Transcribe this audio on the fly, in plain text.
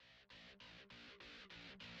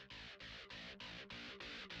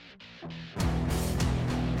Welcome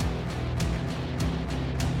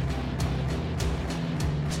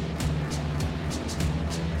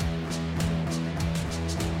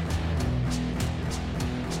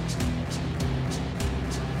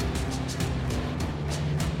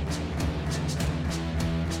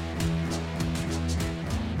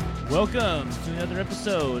to another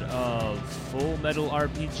episode of Full Metal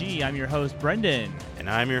RPG. I'm your host, Brendan. And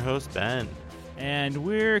I'm your host, Ben. And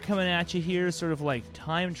we're coming at you here sort of like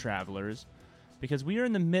time travelers because we are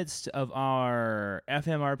in the midst of our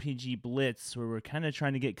FMRPG Blitz where we're kind of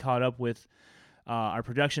trying to get caught up with our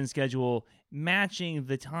production schedule matching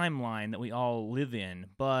the timeline that we all live in.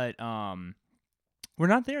 But we're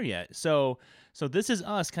not there yet. So this is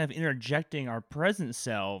us kind of interjecting our present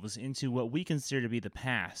selves into what we consider to be the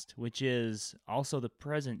past, which is also the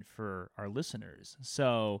present for our listeners.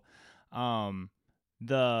 So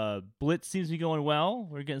the Blitz seems to be going well.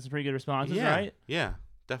 We're getting some pretty good responses, right? Yeah,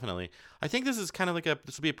 definitely. I think this is kind of like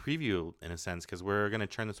this will be a preview in a sense because we're going to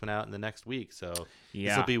turn this one out in the next week. So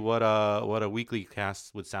this will be what a weekly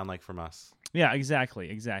cast would sound like from us. Yeah, exactly.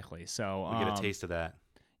 So we get a taste of that.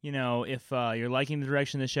 You know, if you're liking the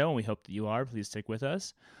direction of the show, and we hope that you are, please stick with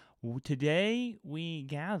us. Today, we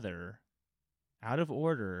gather out of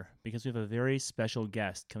order because we have a very special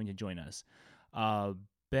guest coming to join us.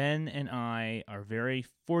 Ben and I are very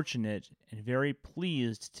fortunate and very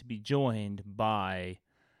pleased to be joined by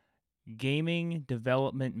gaming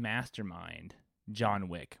development mastermind, John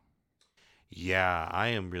Wick. Yeah, I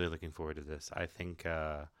am really looking forward to this. I think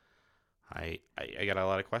I got a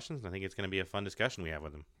lot of questions, and I think it's going to be a fun discussion we have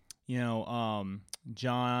with him. You know,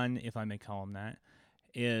 John, if I may call him that,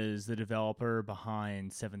 is the developer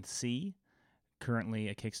behind 7th Sea, currently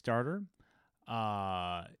a Kickstarter.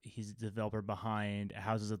 He's the developer behind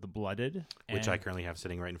Houses of the Blooded, which I currently have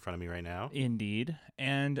sitting right in front of me right now. Indeed.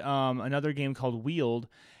 And another game called Wield,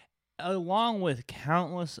 along with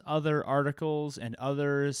countless other articles and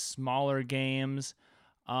other smaller games.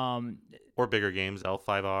 Or bigger games,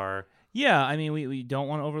 L5R. Yeah, I mean, we don't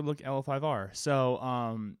want to overlook L5R.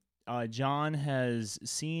 So John has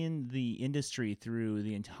seen the industry through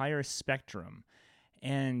the entire spectrum,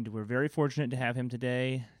 and we're very fortunate to have him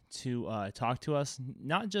today to talk to us,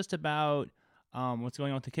 not just about what's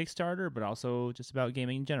going on with the Kickstarter, but also just about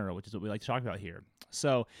gaming in general, which is what we like to talk about here.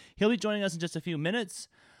 So he'll be joining us in just a few minutes.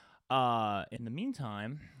 In the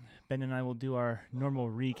meantime, Ben and I will do our normal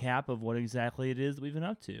recap of what exactly it is that we've been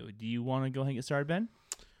up to. Do you want to go ahead and get started, Ben?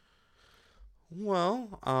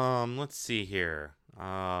 Well, let's see here.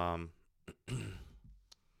 I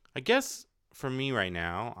guess for me right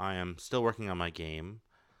now, I am still working on my game.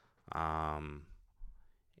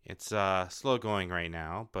 It's slow going right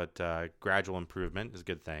now, but gradual improvement is a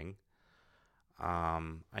good thing.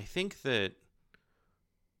 I think that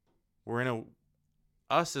we're in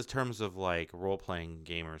us as terms of like role-playing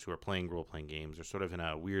gamers who are playing role-playing games are sort of in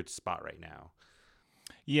a weird spot right now.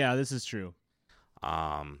 Yeah, this is true.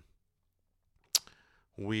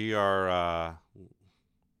 We are,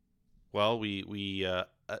 we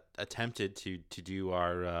attempted to do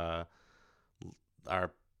our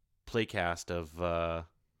playcast of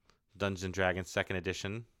Dungeons & Dragons 2nd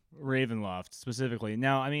Edition. Ravenloft, specifically.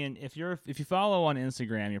 Now, I mean, if you follow on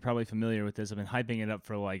Instagram, you're probably familiar with this. I've been hyping it up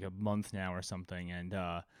for like a month now or something, and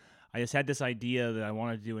I just had this idea that I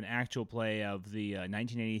wanted to do an actual play of the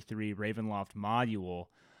 1983 Ravenloft module,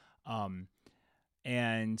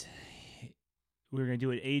 and we were going to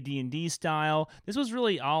do it AD&D style. This was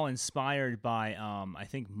really all inspired by, I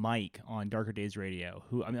think, Mike on Darker Days Radio.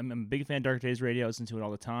 I'm a big fan of Darker Days Radio. I listen to it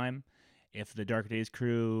all the time. If the Darker Days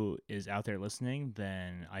crew is out there listening,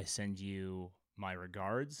 then I send you my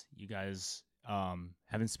regards. You guys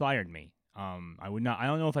have inspired me. I don't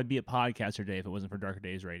know if I'd be at Podcaster today if it wasn't for Darker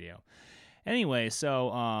Days Radio. Anyway,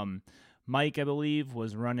 so Mike, I believe,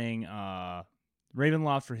 was running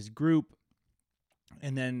Ravenloft for his group.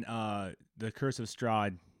 And then the Curse of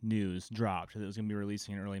Strahd news dropped that it was going to be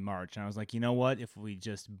releasing in early March. And I was like, you know what? If we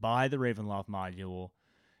just buy the Ravenloft module,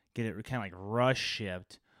 get it kind of like rush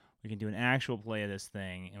shipped, we can do an actual play of this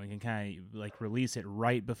thing, and we can kind of like release it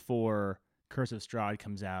right before Curse of Strahd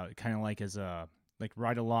comes out, kind of like as a like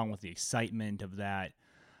right along with the excitement of that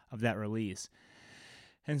release.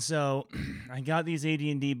 And so I got these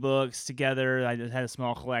AD&D books together. I just had a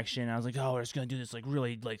small collection. I was like, oh, we're just going to do this like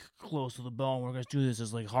really like close to the bone. We're going to do this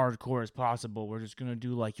as like hardcore as possible. We're just going to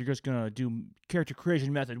do like, you're just going to do character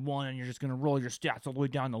creation method 1, and you're just going to roll your stats all the way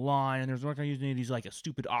down the line. And we're not going to use any of these like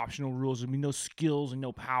stupid optional rules. There's going to be no skills and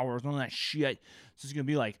no powers, none of that shit. It's just going to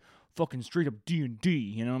be like fucking straight up D&D.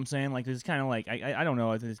 You know what I'm saying? Like it's kind of like, I don't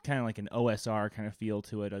know. It's kind of like an OSR kind of feel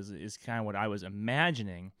to it is kind of what I was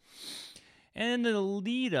imagining. And in the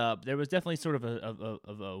lead up, there was definitely sort of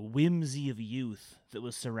a whimsy of youth that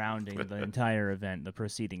was surrounding the entire event, the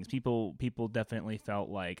proceedings. People definitely felt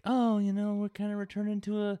like, oh, we're kind of returning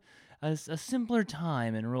to a simpler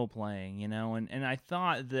time in role playing, and I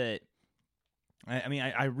thought that.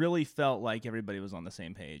 I really felt like everybody was on the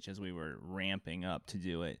same page as we were ramping up to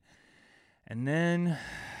do it. And then,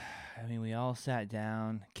 we all sat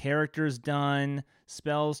down, characters done,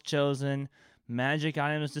 spells chosen, magic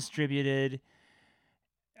items distributed.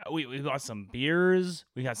 We got some beers,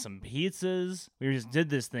 we got some pizzas. We just did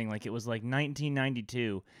this thing like it was like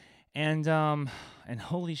 1992. And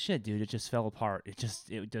holy shit, dude, it just fell apart. It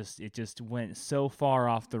just went so far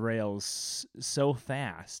off the rails so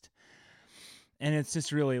fast. And it's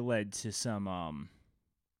just really led to some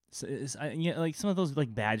like some of those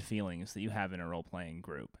like bad feelings that you have in a role playing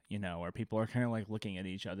group, where people are kind of like looking at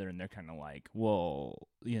each other and they're kind of like, well,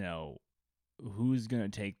 who's gonna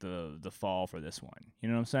take the fall for this one? You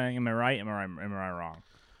know what I'm saying? Am I right? Am I wrong?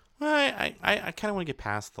 Well, I kind of want to get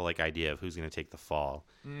past the like idea of who's going to take the fall.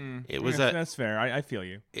 It was that's fair. I feel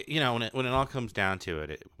you. When it all comes down to it,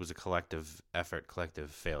 it was a collective effort, collective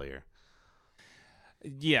failure.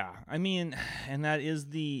 Yeah, and that is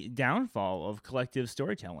the downfall of collective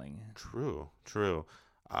storytelling. True.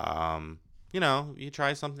 You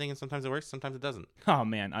try something and sometimes it works, sometimes it doesn't. Oh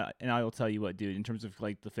man, I will tell you what, dude. In terms of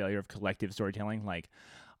like the failure of collective storytelling, like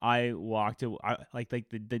I walked to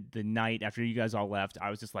the night after you guys all left, I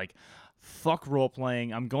was just like, "Fuck role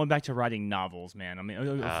playing. I'm going back to writing novels, man."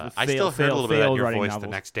 I still heard a little bit of your voice novels. The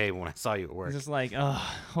next day when I saw you at work. It's just like, oh,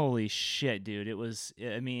 holy shit, dude. It was.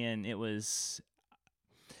 It was.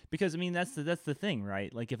 Because that's the thing,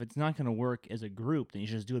 right? Like if it's not going to work as a group, then you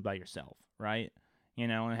should just do it by yourself, right?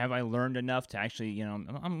 And have I learned enough to actually,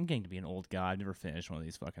 I'm getting to be an old guy. I've never finished one of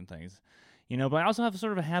these fucking things, but I also have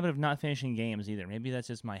sort of a habit of not finishing games either. Maybe that's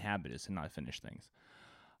just my habit, is to not finish things.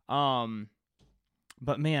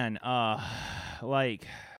 But man, like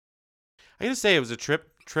I gotta say, it was a trip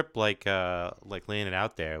like laying it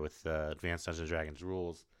out there with Advanced Dungeons & Dragons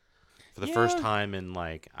rules. For the first time in,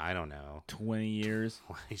 like, I don't know, 20 years.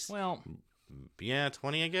 Well, yeah,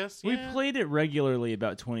 20, I guess. We played it regularly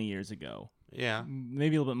about 20 years ago. Yeah.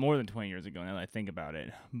 Maybe a little bit more than 20 years ago now that I think about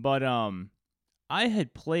it. But I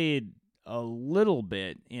had played a little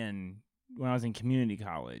bit when I was in community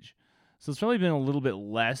college. So it's probably been a little bit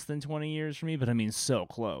less than 20 years for me, but so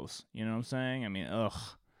close. You know what I'm saying? Ugh.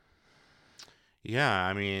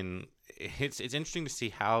 Yeah, it's interesting to see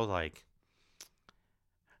how, like,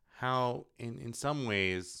 in some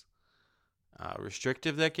ways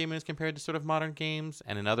restrictive that game is compared to sort of modern games,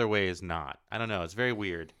 and in other ways not. I don't know. It's very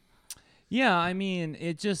weird. Yeah,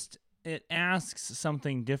 it asks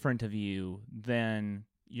something different of you than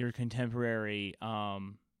your contemporary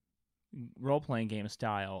role-playing game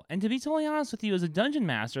style. And to be totally honest with you, as a dungeon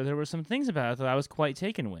master, there were some things about it that I was quite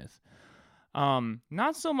taken with.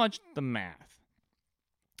 Not so much the math.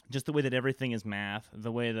 Just the way that everything is math,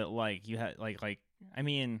 the way that like you had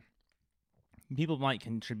people might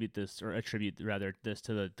attribute this to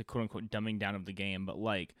the quote unquote dumbing down of the game, but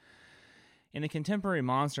like in a contemporary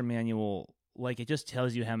monster manual, like it just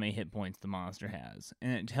tells you how many hit points the monster has,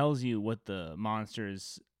 and it tells you what the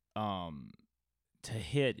monster's to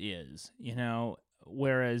hit is,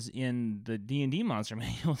 whereas in the D&D monster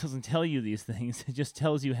manual, it doesn't tell you these things. It just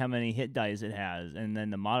tells you how many hit dice it has and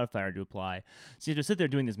then the modifier to apply. So you have to sit there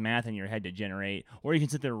doing this math in your head to generate, or you can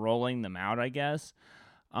sit there rolling them out, I guess.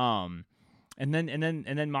 And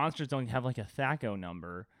then monsters don't have like a THAC0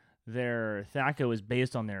 number. Their THAC0 is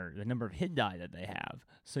based on the number of hit die that they have.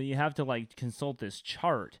 So you have to like consult this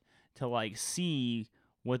chart to like see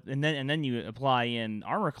what, and then you apply in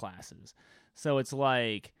armor classes. So it's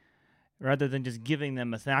like, rather than just giving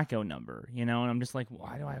them a THAC0 number, and I'm just like,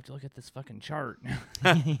 why do I have to look at this fucking chart?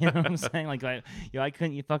 You know what I'm saying? Like, why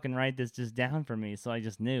couldn't you fucking write this just down for me so I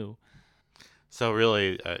just knew? So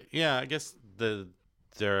really, I guess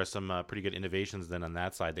there are some pretty good innovations then on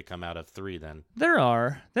that side that come out of 3 then. There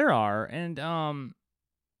are. And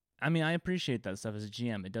I appreciate that stuff as a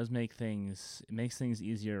GM. It makes things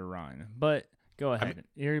easier to run. But go ahead.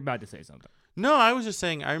 You're about to say something. No, I was just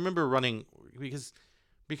saying, I remember running, because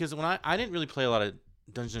when I didn't really play a lot of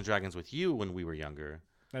Dungeons & Dragons with you when we were younger.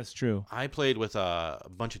 That's true. I played with a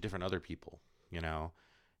bunch of different other people,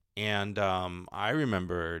 and I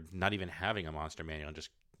remember not even having a monster manual.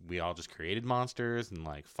 We all just created monsters and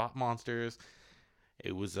like fought monsters.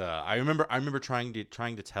 It was I remember trying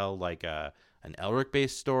to tell like an Elric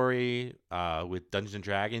based story with Dungeons and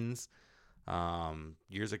Dragons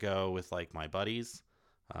years ago with like my buddies.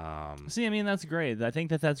 See, that's great. I think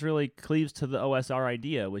that's really cleaves to the OSR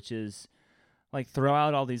idea, which is Like, throw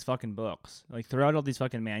out all these fucking books. Like, throw out all these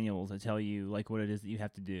fucking manuals that tell you, like, what it is that you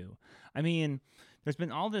have to do. I mean, there's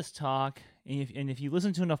been all this talk, and if you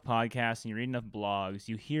listen to enough podcasts and you read enough blogs,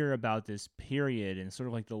 you hear about this period in sort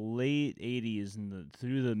of like the late 80s and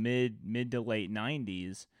through the mid to late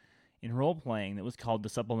 90s in role-playing that was called the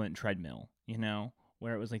supplement treadmill, you know?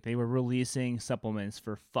 Where it was like they were releasing supplements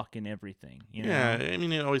for fucking everything, you know? Yeah, I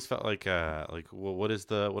mean, it always felt like well, what is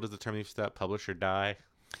the term used for that? Publish or die?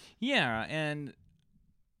 Yeah, and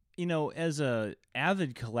you know, as a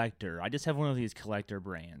avid collector, I just have one of these collector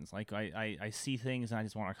brains. Like I see things and I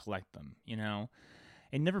just want to collect them, you know?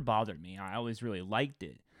 It never bothered me. I always really liked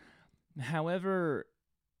it. However,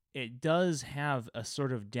 it does have a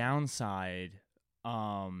sort of downside,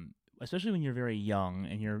 especially when you're very young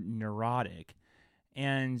and you're neurotic.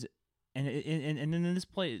 And in this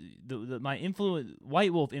play, my influence,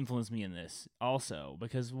 White Wolf influenced me in this also,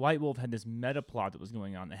 because White Wolf had this meta plot that was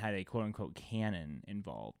going on that had a quote unquote canon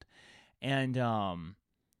involved, and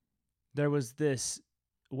there was this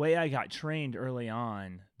way I got trained early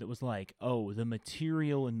on that was like, oh, the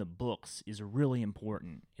material in the books is really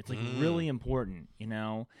important. It's like really important, you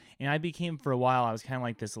know. And I became, for a while, I was kind of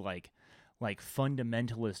like this like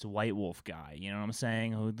fundamentalist White Wolf guy, you know what I'm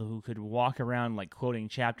saying? Who could walk around like quoting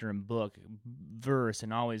chapter and book verse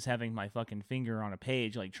and always having my fucking finger on a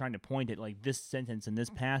page, like trying to point at like this sentence in this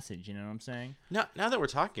passage, you know what I'm saying? Now that we're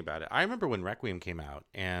talking about it, I remember when Requiem came out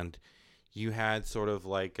and you had sort of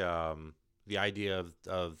like the idea of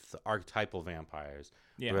the archetypal vampires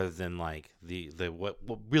rather than like the what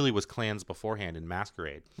really was clans beforehand in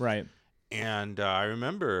Masquerade. Right. And I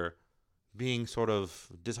remember being sort of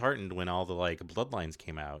disheartened when all the like bloodlines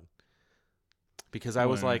came out, because I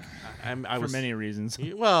was like, I was, for many reasons.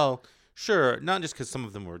 Well, sure, not just because some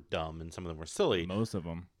of them were dumb and some of them were silly, Most of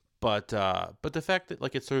them, but the fact that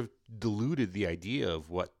like it sort of diluted the idea of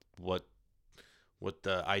what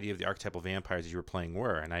the idea of the archetypal vampires you were playing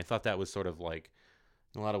were, and I thought that was sort of like,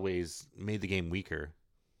 in a lot of ways, made the game weaker.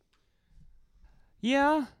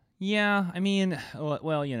 Yeah. I mean,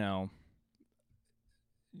 well, you know,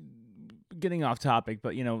 getting off topic,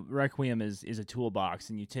 but you know, Requiem is a toolbox,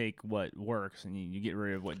 and you take what works and you get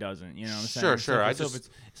rid of what doesn't. You know what I'm saying? Sure.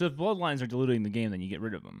 So if bloodlines are diluting the game, then you get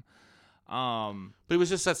rid of them. But it was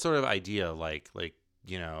just that sort of idea, like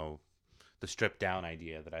you know, the stripped down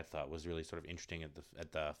idea that I thought was really sort of interesting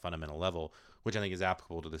at the fundamental level, which I think is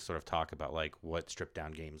applicable to this sort of talk about like what stripped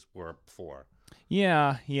down games were for.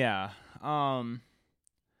 Yeah.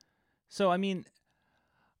 So I mean,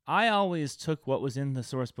 I always took what was in the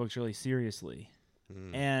source books really seriously.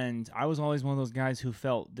 And I was always one of those guys who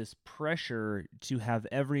felt this pressure to have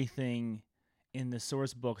everything in the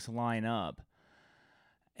source books line up.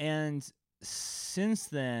 And since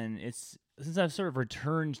then, since I've sort of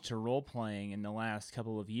returned to role-playing in the last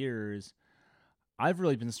couple of years, I've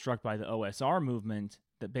really been struck by the OSR movement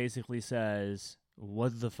that basically says,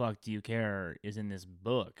 what the fuck do you care is in this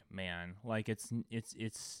book, man? Like it's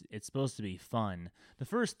supposed to be fun. The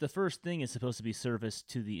first thing is supposed to be service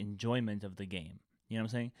to the enjoyment of the game. You know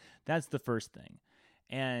what I'm saying? That's the first thing.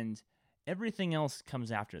 And everything else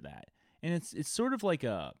comes after that. And it's sort of like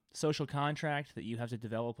a social contract that you have to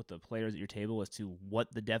develop with the players at your table as to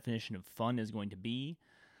what the definition of fun is going to be.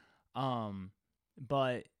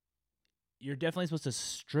 But you're definitely supposed to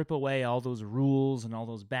strip away all those rules and all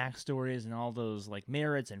those backstories and all those like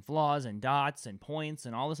merits and flaws and dots and points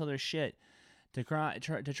and all this other shit to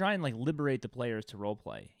try and like liberate the players to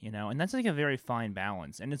roleplay, you know? And that's like a very fine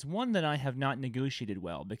balance. And it's one that I have not negotiated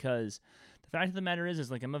well, because the fact of the matter is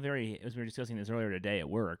like as we were discussing this earlier today at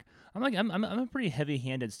work, I'm a pretty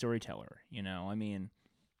heavy-handed storyteller, you know? I mean,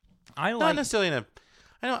 not necessarily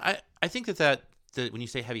I think that when you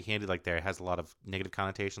say heavy-handed like there, it has a lot of negative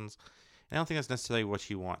connotations. I don't think that's necessarily what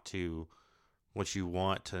you want to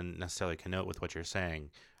necessarily connote with what you're saying.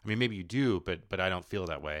 I mean, maybe you do, but I don't feel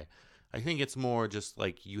that way. I think it's more just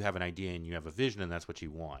like you have an idea and you have a vision and that's what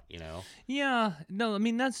you want, you know? Yeah, no, I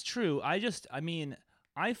mean, that's true.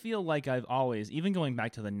 I feel like I've always, even going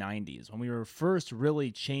back to the 90s, when we were first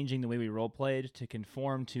really changing the way we roleplayed to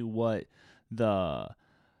conform to what the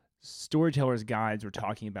storytellers' guides were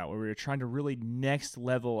talking about, where we were trying to really next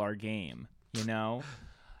level our game, you know?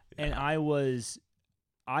 And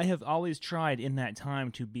I have always tried in that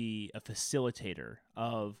time to be a facilitator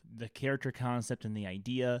of the character concept and the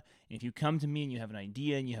idea. And if you come to me and you have an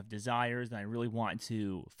idea and you have desires, then I really want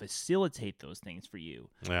to facilitate those things for you.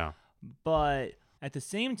 Yeah. But at the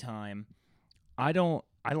same time, I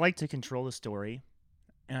like to control the story,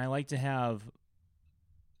 and I like to have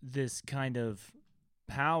this kind of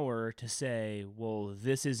power to say, well,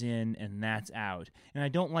 this is in and that's out. And I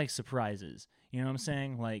don't like surprises. You know what I'm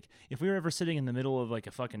saying? Like, if we were ever sitting in the middle of like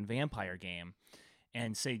a fucking vampire game,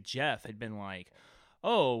 and say Jeff had been like,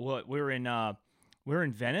 "Oh, what we're in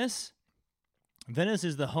Venice. Venice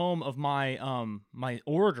is the home of my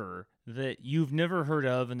order that you've never heard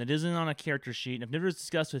of and that isn't on a character sheet and I've never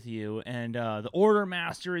discussed with you, and the order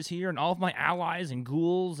master is here and all of my allies and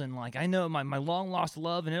ghouls and like I know my long lost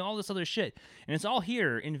love and all this other shit, and it's all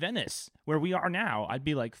here in Venice where we are now." I'd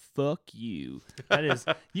be like, "Fuck you. That is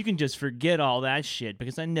you can just forget all that shit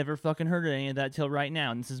because I never fucking heard of any of that till right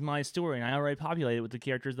now, and this is my story and I already populated it with the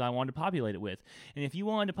characters that I wanted to populate it with. And if you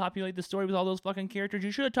wanted to populate the story with all those fucking characters,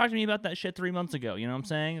 you should have talked to me about that shit 3 months ago." You know what I'm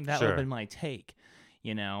saying? That would have been my take.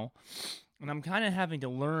 You know, and I'm kind of having to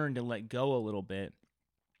learn to let go a little bit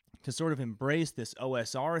to sort of embrace this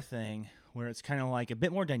OSR thing where it's kind of like a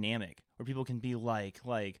bit more dynamic, where people can be like,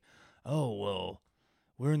 "Oh, well,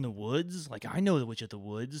 we're in the woods. Like, I know the Witch of the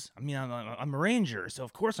Woods. I mean, I'm a ranger, so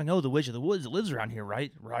of course I know the Witch of the Woods that lives around here,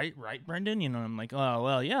 right, Brendan?" You know, I'm like, "Oh,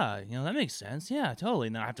 well, yeah, you know, that makes sense. Yeah, totally."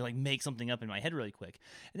 And then I have to like make something up in my head really quick.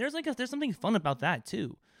 And there's something fun about that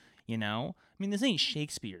too. You know, I mean, this ain't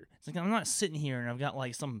Shakespeare. It's like I'm not sitting here and I've got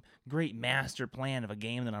like some great master plan of a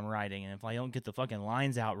game that I'm writing, and if I don't get the fucking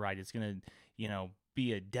lines out right, it's gonna, you know,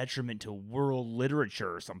 be a detriment to world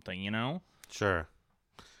literature or something. You know? Sure,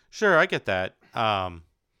 I get that.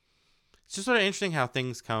 It's just sort of interesting how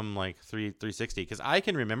things come like 360, because I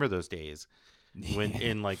can remember those days when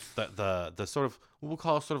in like the sort of what we'll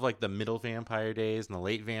call sort of like the middle vampire days and the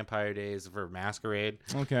late vampire days for Masquerade.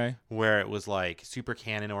 Okay. Where it was like super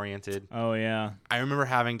canon oriented. Oh yeah. I remember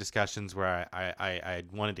having discussions where I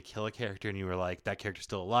wanted to kill a character and you were like, "That character's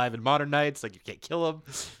still alive in Modern Nights, like you can't kill him."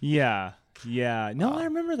 Yeah. No, I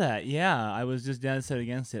remember that. Yeah, I was just dead set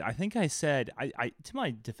against it. I think I said, I to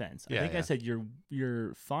my defense, I said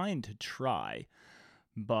you're fine to try,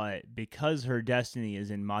 but because her destiny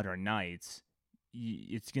is in Modern Nights,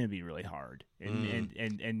 it's going to be really hard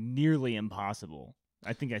and nearly impossible.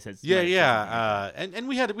 I think I said and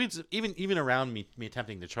we had even around me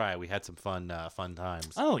attempting to try, we had some fun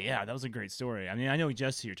times. Oh yeah, that was a great story. I mean, I know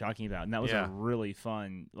just who you're talking about, and that was a really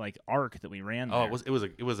fun like arc that we ran there. Oh, it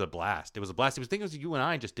was a blast. It was you and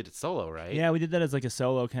I just did it solo, right? Yeah, we did that as like a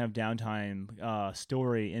solo kind of downtime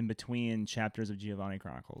story in between chapters of Giovanni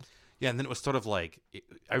Chronicles. Yeah, and then it was sort of like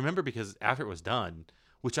I remember because after it was done,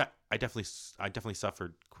 which I definitely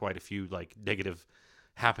suffered quite a few like negative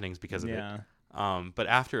happenings because of it. But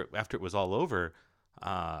after it was all over,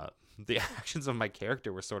 the actions of my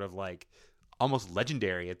character were sort of like almost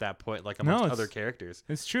legendary at that point, like amongst other characters.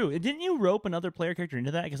 It's true. Didn't you rope another player character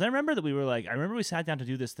into that? Because I remember that we sat down to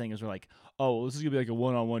do this thing, and we're like, "Oh, this is gonna be like a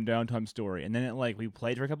one-on-one downtime story," and then it like we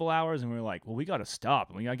played for a couple hours, and we were like, "Well, we got to stop,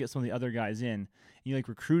 and we got to get some of the other guys in." And you like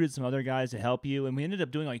recruited some other guys to help you, and we ended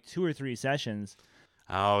up doing like 2 or 3 sessions.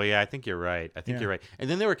 Oh yeah, I think you're right. You're right. And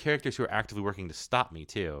then there were characters who were actively working to stop me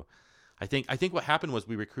too. I think what happened was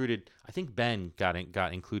we recruited. I think Ben got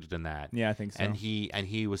included in that. Yeah, I think so. And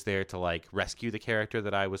he was there to like rescue the character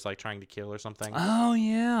that I was like trying to kill or something. Oh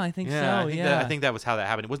yeah, I think so. I think that was how that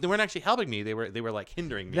happened. They weren't actually helping me. They were like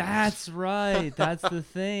hindering me. That's right. That's the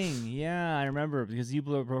thing. Yeah, I remember because you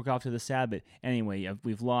broke off to the Sabbath. Anyway,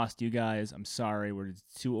 we've lost you guys. I'm sorry. We're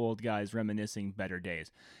 2 old guys reminiscing better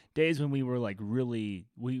days. Days when we were like really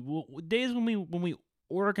days when we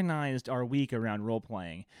organized our week around role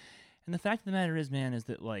playing. And the fact of the matter is, man, is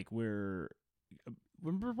that like we're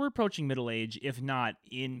approaching middle age, if not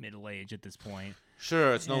in middle age at this point.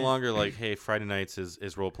 Sure, it's no longer like, hey, Friday nights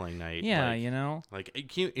is role playing night. Yeah, like, you know. Like,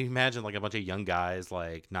 can you imagine like a bunch of young guys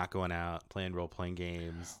like not going out playing role playing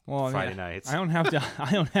games Friday nights? I don't have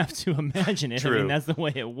to imagine it. True. I mean, that's the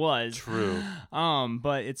way it was. True.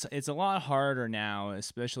 But it's a lot harder now,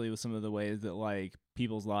 especially with some of the ways that like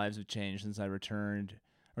people's lives have changed since I returned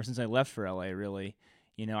or since I left for LA. Really,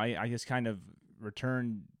 you know, I just kind of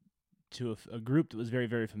returned to a group that was very,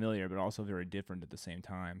 very familiar, but also very different at the same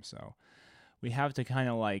time. So we have to kind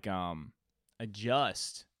of like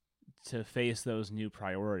adjust to face those new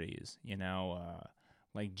priorities, you know.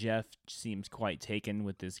 Like Jeff seems quite taken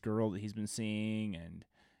with this girl that he's been seeing, and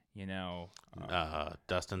you know,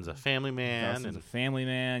 Dustin's a family man. Dustin's a family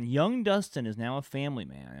man. Young Dustin is now a family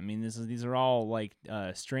man. I mean, these are all like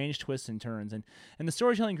strange twists and turns, and the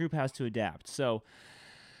storytelling group has to adapt. So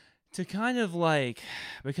to kind of like,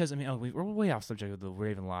 because I mean, we're way off subject of the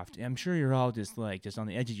Ravenloft. I'm sure you're all just on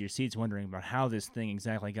the edge of your seats wondering about how this thing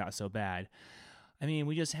exactly got so bad. I mean,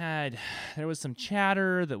 there was some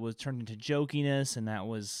chatter that was turned into jokiness, and that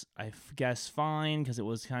was, I guess, fine, because it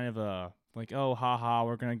was kind of a, like, oh, haha,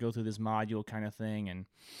 we're going to go through this module kind of thing, and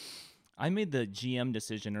I made the GM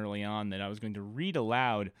decision early on that I was going to read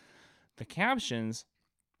aloud the captions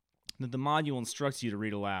that the module instructs you to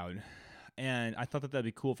read aloud. And I thought that that'd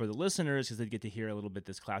be cool for the listeners because they'd get to hear a little bit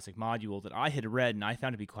this classic module that I had read and I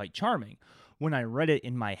found to be quite charming. When I read it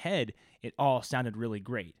in my head, it all sounded really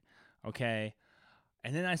great. Okay?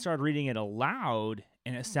 And then I started reading it aloud,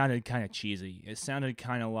 and it sounded kind of cheesy. It sounded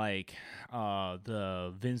kind of like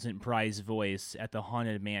the Vincent Price voice at the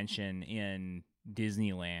Haunted Mansion in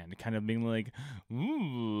Disneyland, kind of being like,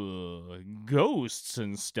 ooh, ghosts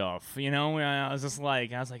and stuff, you know? And I was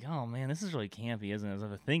like, oh man, this is really campy, isn't it? As I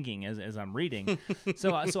was thinking as I'm reading.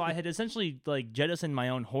 so I had essentially like jettisoned my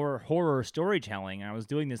own horror storytelling. I was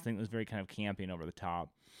doing this thing that was very kind of campy and over the top.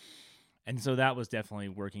 And so that was definitely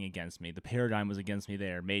working against me. The paradigm was against me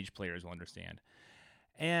there. Mage players will understand.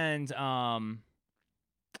 And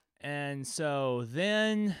so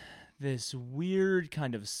then this weird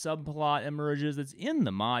kind of subplot emerges that's in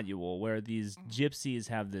the module where these gypsies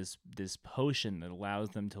have this potion that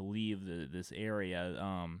allows them to leave this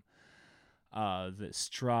area that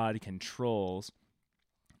Strahd controls.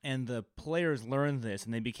 And the players learned this,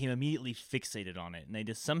 and they became immediately fixated on it. And they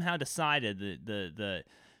just somehow decided that the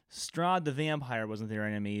Strahd the vampire wasn't their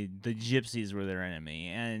enemy; the gypsies were their enemy,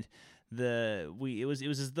 and it was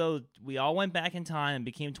as though we all went back in time and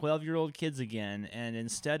became 12-year-old kids again, and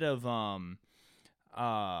instead of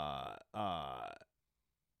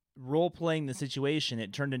role playing the situation,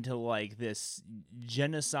 it turned into like this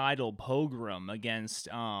genocidal pogrom against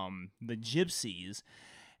the gypsies.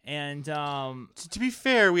 And to be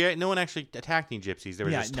fair, no one actually attacked any gypsies. There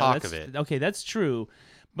was just talk of it. Okay, that's true.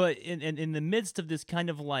 But in the midst of this kind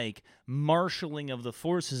of like marshaling of the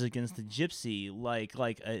forces against the gypsy,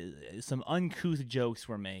 some uncouth jokes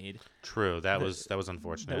were made. True, that was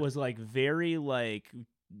unfortunate. That was like very like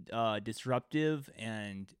disruptive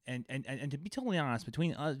and to be totally honest,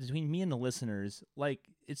 between me and the listeners, like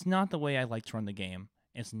it's not the way I like to run the game.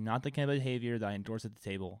 It's not the kind of behavior that I endorse at the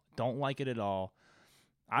table. Don't like it at all.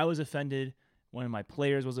 I was offended. One of my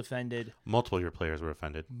players was offended. Multiple of your players were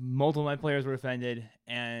offended. Multiple of my players were offended,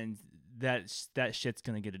 and that shit's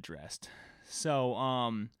gonna get addressed. So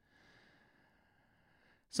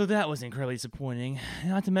that was incredibly disappointing.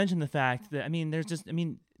 Not to mention the fact that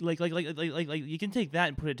like you can take that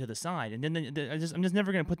and put it to the side, and then I'm just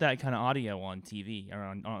never gonna put that kind of audio on TV or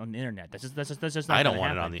on the internet. That's just not I don't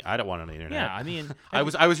want it on the internet. Yeah, I mean, I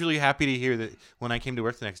was really happy to hear that when I came to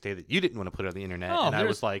work the next day that you didn't want to put it on the internet, and I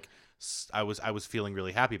was like. I was feeling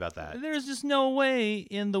really happy about that. There's just no way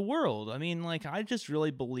in the world. I mean, like I just really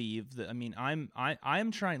believe that. I mean, I'm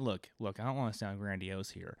trying. Look. I don't want to sound grandiose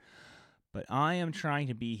here, but I am trying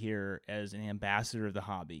to be here as an ambassador of the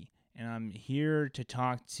hobby, and I'm here to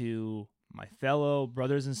talk to my fellow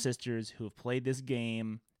brothers and sisters who have played this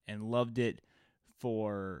game and loved it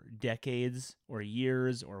for decades or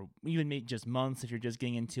years or even maybe just months if you're just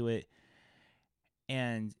getting into it.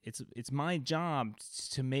 And it's my job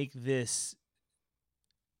to make this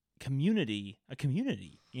community a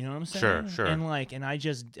community. You know what I'm saying? Sure. And I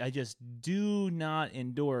just do not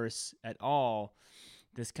endorse at all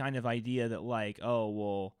this kind of idea that like, oh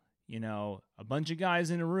well, you know, a bunch of guys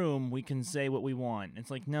in a room, we can say what we want. It's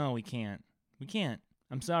like, no, we can't. We can't.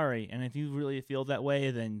 I'm sorry. And if you really feel that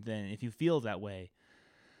way, then if you feel that way,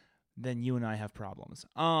 then you and I have problems.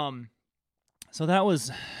 So that was,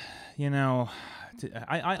 you know.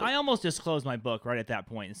 I almost just closed my book right at that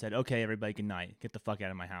point and said, okay, everybody, good night. Get the fuck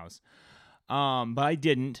out of my house. But I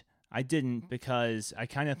didn't. Because I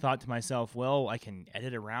kind of thought to myself, well, I can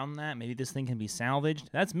edit around that. Maybe this thing can be salvaged.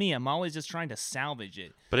 That's me. I'm always just trying to salvage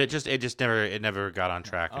it. But it never got on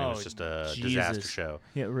track, and it was just a disaster show.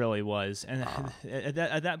 It really was. And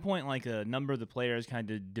at that point, like a number of the players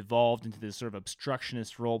kind of devolved into this sort of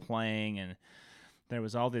obstructionist role playing, and there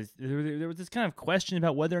was there was this kind of question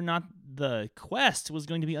about whether or not the quest was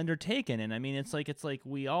going to be undertaken. And I mean, it's like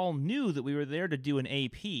we all knew that we were there to do an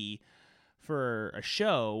AP for a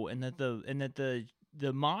show, and that the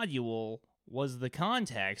module was the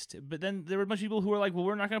context. But then there were a bunch of people who were like, well,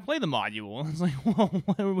 we're not going to play the module. And it's like, well,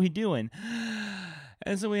 what are we doing?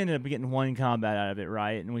 And so we ended up getting one combat out of it,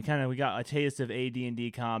 right? And we got a taste of AD&D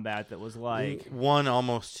combat that was like one,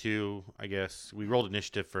 almost two, I guess. We rolled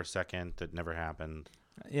initiative for a second. That never happened.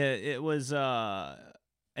 Yeah, it was.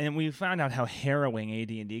 And we found out how harrowing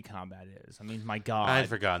AD&D combat is. I mean, my God, I had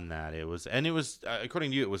forgotten that it was according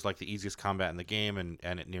to you, it was like the easiest combat in the game, and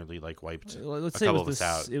it nearly like wiped a couple of us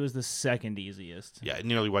out. It was the second easiest. Yeah, it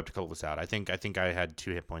nearly wiped a couple of us out. I think I had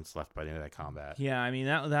 2 hit points left by the end of that combat. Yeah, I mean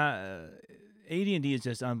that. AD&D is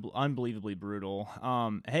just unbelievably brutal.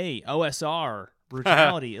 Hey, OSR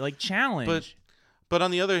brutality, like challenge. But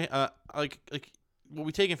on the other, like what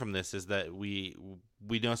we taken from this is that we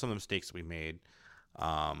know some of the mistakes that we made.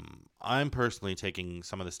 I'm personally taking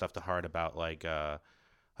some of the stuff to heart about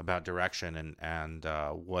about direction and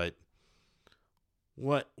what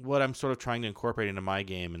I'm sort of trying to incorporate into my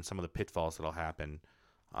game and some of the pitfalls that'll happen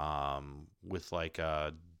with like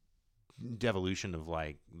devolution of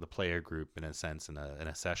like the player group in a sense in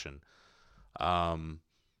a session. And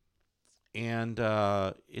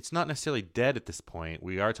it's not necessarily dead at this point.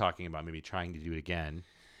 We are talking about maybe trying to do it again.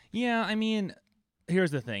 Yeah, I mean,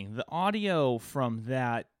 here's the thing. The audio from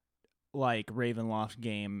that like Ravenloft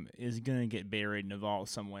game is going to get buried in a vault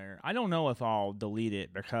somewhere. I don't know if I'll delete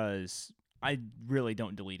it because I really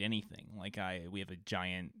don't delete anything. Like we have a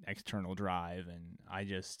giant external drive, and I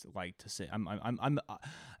just like to say I'm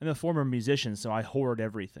a former musician, so I hoard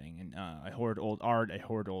everything, and I hoard old art, I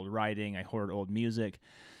hoard old writing, I hoard old music.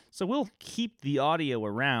 So we'll keep the audio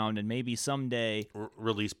around, and maybe someday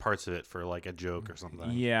release parts of it for like a joke or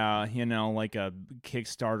something. Yeah, like a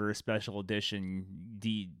Kickstarter special edition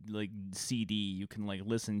CD. You can like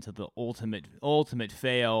listen to the ultimate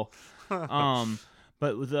fail.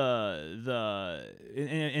 But and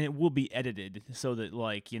it will be edited so that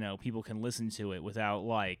like people can listen to it without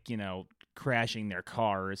like crashing their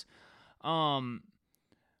cars. But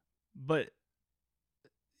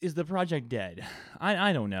is the project dead?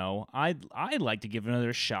 I don't know. I'd like to give it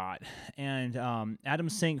another shot. And Adam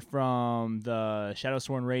Sink from the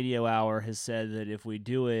Shadowsworn Radio Hour has said that if we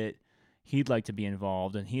do it, he'd like to be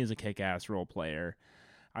involved, and he is a kick-ass role player.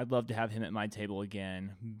 I'd love to have him at my table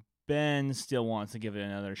again. Ben still wants to give it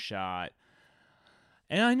another shot.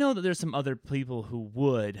 And I know that there's some other people who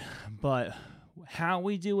would, but how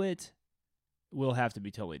we do it will have to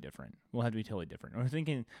be totally different.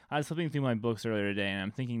 I was flipping through my books earlier today, and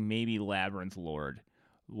I'm thinking maybe Labyrinth Lord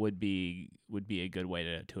would be a good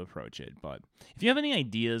way to approach it. But if you have any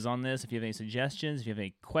ideas on this, if you have any suggestions, if you have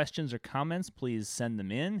any questions or comments, please send them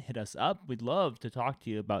in. Hit us up. We'd love to talk to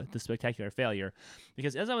you about the Spectacular Failure.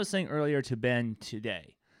 Because as I was saying earlier to Ben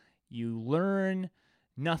today, you learn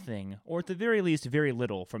nothing, or at the very least, very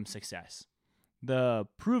little from success. The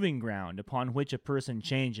proving ground upon which a person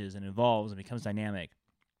changes and evolves and becomes dynamic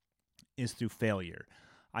is through failure.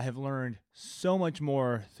 I have learned so much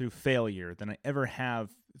more through failure than I ever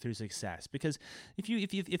have through success. Because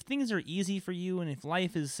if things are easy for you, and if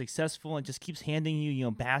life is successful and just keeps handing you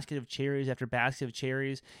basket of cherries after basket of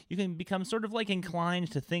cherries, you can become sort of like inclined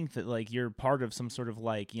to think that like you're part of some sort of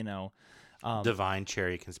like divine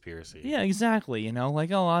cherry conspiracy. Yeah, exactly.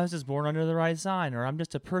 Like, oh, I was just born under the right sign, or I'm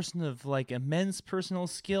just a person of like immense personal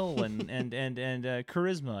skill and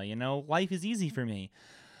charisma. Life is easy for me.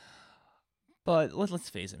 But let's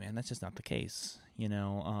face it, man, that's just not the case.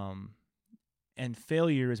 And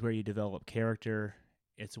failure is where you develop character.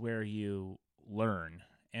 It's where you learn.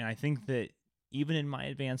 And I think that even in my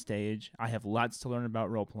advanced age, I have lots to learn about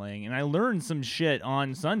role playing, and I learned some shit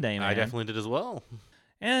on Sunday, man. I definitely did as well.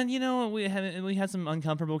 And we had some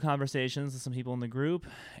uncomfortable conversations with some people in the group,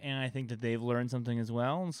 and I think that they've learned something as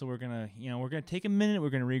well. And so we're gonna take a minute,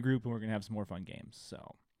 we're gonna regroup, and we're gonna have some more fun games.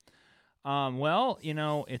 So,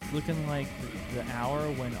 it's looking like the hour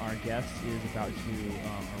when our guest is about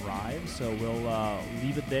to arrive. So we'll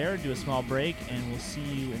leave it there, do a small break, and we'll see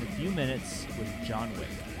you in a few minutes with John Wick.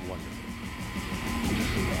 Wonderful.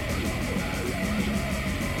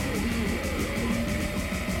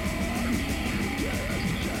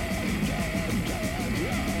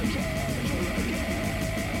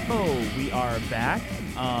 Oh, we are back,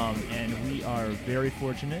 and we are very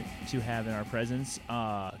fortunate to have in our presence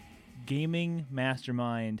gaming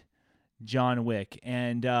mastermind John Wick.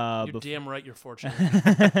 And you're damn right you're fortunate.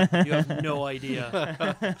 You have no idea.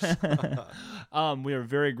 We are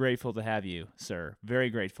very grateful to have you, sir. Very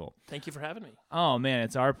grateful. Thank you for having me. Oh, man,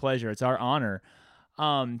 it's our pleasure. It's our honor.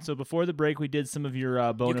 So before the break, we did some of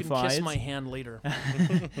your bona fides. You can kiss my hand later.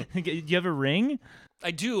 Do you have a ring? I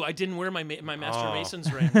do. I didn't wear my Master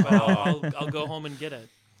Mason's ring, but I'll go home and get it.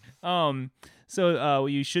 So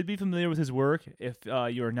you should be familiar with his work. If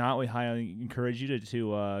you're not, we highly encourage you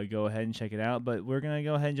to go ahead and check it out. But we're going to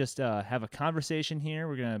go ahead and just have a conversation here.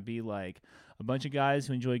 We're going to be like a bunch of guys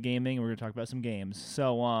who enjoy gaming, and we're going to talk about some games.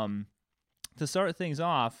 So to start things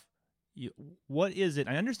off, what is it?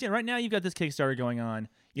 I understand right now you've got this Kickstarter going on.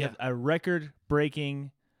 You have a record-breaking,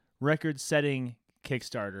 record-setting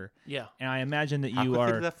Kickstarter. Yeah. And I imagine that How you quickly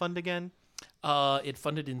are... did that fund again? It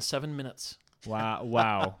funded in 7 minutes.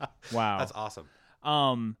 Wow. That's awesome.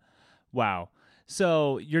 Wow.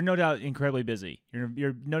 So you're no doubt incredibly busy.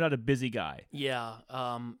 You're no doubt a busy guy. Yeah.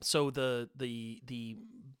 So the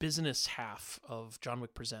business half of John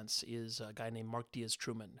Wick Presents is a guy named Mark Diaz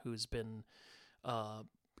Truman, who's been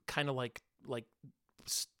kind of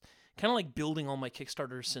kind of like building all my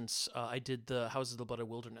Kickstarters since I did the Houses of the Blood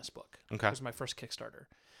Wilderness book. Okay. It was my first Kickstarter.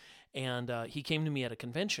 And he came to me at a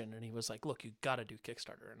convention, and he was like, look, you got to do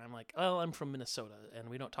Kickstarter. And I'm like, oh, I'm from Minnesota, and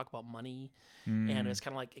we don't talk about money. And it's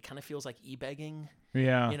kind of like, it kind of feels like e-begging,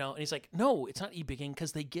 Yeah. you know? And he's like, no, it's not e-begging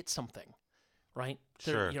because they get something, right?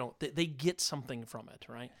 Sure. You know, they get something from it,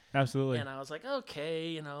 right? Absolutely. And I was like, okay,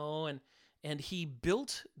 you know, and he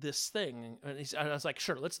built this thing. And I was like,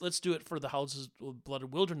 sure, let's do it for the Houses of Blood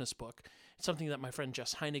Wilderness book. It's something that my friend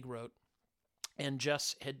Jess Heinig wrote. And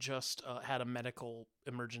Jess had just had a medical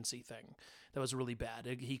emergency thing that was really bad.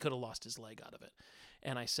 He could have lost his leg out of it.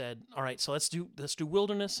 And I said, all right, so let's do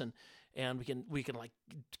Wilderness, and we can like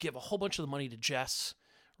give a whole bunch of the money to Jess,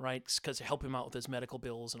 right? Because to help him out with his medical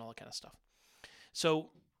bills and all that kind of stuff. So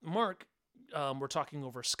Mark, we're talking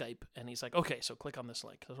over Skype, and he's like, okay, so click on this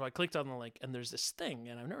link. So I clicked on the link, and there's this thing,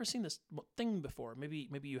 and I've never seen this thing before. Maybe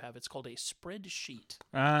you have. It's called a spreadsheet.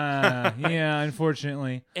 Yeah,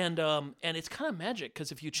 unfortunately. And it's kind of magic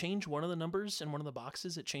because if you change one of the numbers in one of the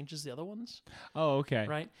boxes, it changes the other ones, Oh, okay.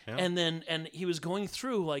 right? Yeah. And he was going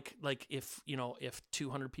through like if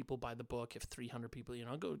 200 people buy the book, if 300 people,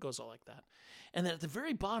 it goes all like that. And then at the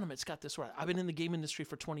very bottom, it's got this word. I've been in the game industry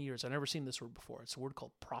for 20 years. I've never seen this word before. It's a word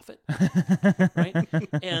called profit, right?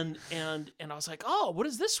 And I was like, oh, what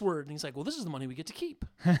is this word? And he's like, well, this is the money we get to keep.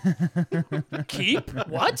 Keep?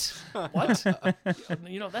 What?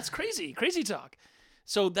 That's crazy talk.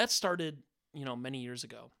 So that started, many years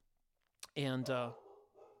ago. And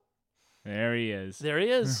There he is. there he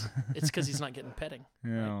is. It's because he's not getting petting.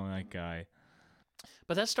 Oh, that guy.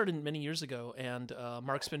 But that started many years ago, and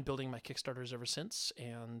Mark's been building my Kickstarters ever since.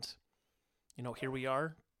 And, here we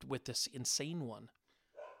are with this insane one.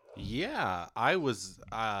 Yeah, I was.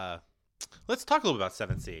 Let's talk a little bit about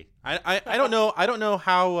 7th Sea. I don't know. I don't know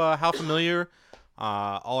how familiar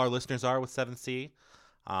all our listeners are with 7th Sea.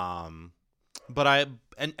 But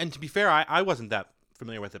to be fair, I wasn't that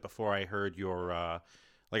familiar with it before I heard your.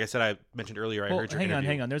 Like I said, I mentioned earlier, I heard your interview.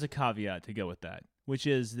 Hang on. There's a caveat to go with that, which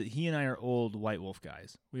is that he and I are old White Wolf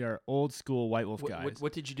guys. We are old school White Wolf guys.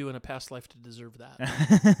 What did you do in a past life to deserve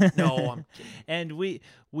that? No, I'm kidding. And we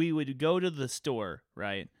would go to the store,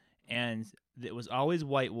 right? And it was always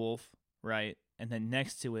White Wolf, right? And then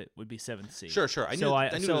next to it would be 7th Sea. Sure. I knew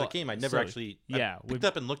the game. I never actually picked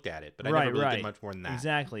up and looked at it, but I never really did much more than that.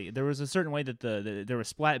 Exactly. There was a certain way that there were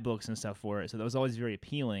splat books and stuff for it, so that was always very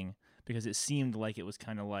appealing because it seemed like it was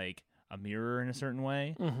kind of like a mirror in a certain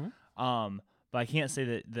way. Mm-hmm. But I can't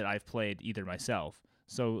say that I've played either myself.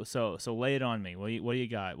 So lay it on me. What do you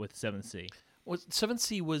got with 7th Sea? Well, 7th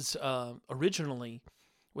Sea was originally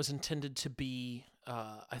intended to be,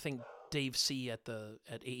 I think Dave C. at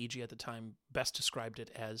AEG at the time best described it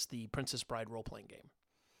as the Princess Bride role-playing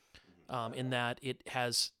game, in that it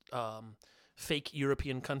has fake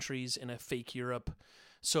European countries in a fake Europe.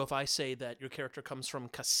 So if I say that your character comes from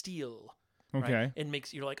Castile, Okay. right, it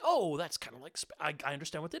makes you're like, oh, that's kind of like I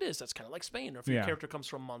understand what that is. That's kind of like Spain. Or if your character comes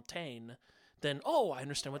from Montaigne, then I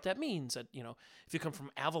understand what that means. That if you come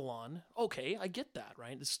from Avalon, okay, I get that,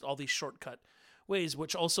 right? It's all these shortcut ways,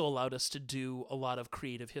 which also allowed us to do a lot of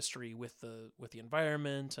creative history with the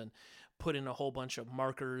environment and put in a whole bunch of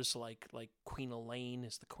markers like Queen Elaine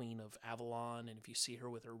is the queen of Avalon, and if you see her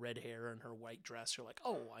with her red hair and her white dress, you're like,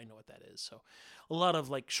 oh, I know what that is. So a lot of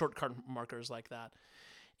like shortcut markers like that.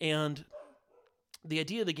 And the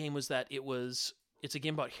idea of the game was that it's a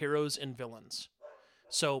game about heroes and villains.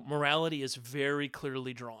 So morality is very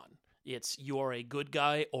clearly drawn. It's you are a good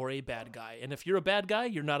guy or a bad guy. And if you're a bad guy,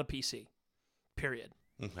 you're not a PC. Period.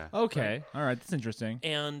 Okay. All right. That's interesting.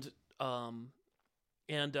 And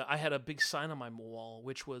I had a big sign on my wall,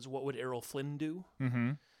 which was, "What would Errol Flynn do?"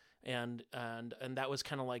 Mm-hmm. And that was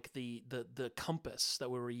kind of like the compass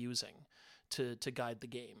that we were using to guide the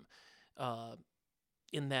game.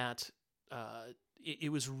 In that,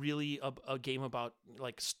 it was really a game about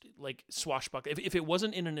like swashbuckling. If it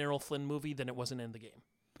wasn't in an Errol Flynn movie, then it wasn't in the game.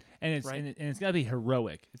 And it's right? and it's got to be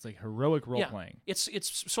heroic. It's like heroic role playing. It's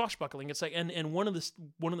swashbuckling. It's like and one of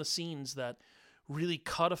the scenes that really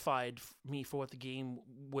codified me for what the game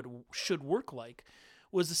should work like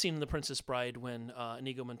was the scene in The Princess Bride when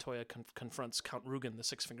Inigo Montoya confronts Count Rugen, the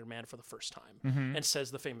Six-Fingered Man, for the first time, and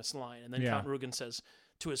says the famous line. And then Count Rugen says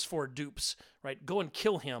to his 4 dupes, right, go and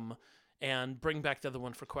kill him and bring back the other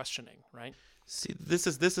one for questioning, right? See, this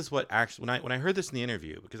is what actually when I heard this in the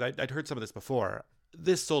interview, because I'd heard some of this before.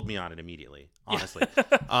 This sold me on it immediately, honestly.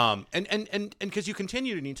 And because you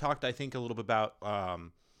continued and you talked, I think, a little bit about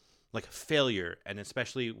like a failure, and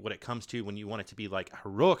especially when it comes to when you want it to be like a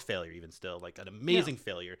heroic failure, even still like an amazing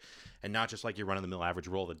failure, and not just like your run-of-the-mill average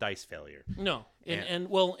roll the dice failure. No, and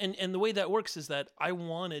the way that works is that I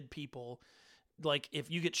wanted people, like, if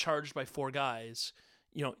you get charged by 4 guys,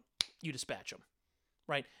 you dispatch them,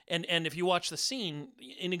 right? And if you watch the scene,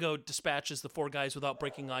 Inigo dispatches the 4 guys without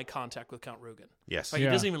breaking eye contact with Count Rugen. Yes. Right? He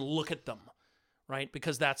doesn't even look at them, right?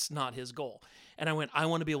 Because that's not his goal. And I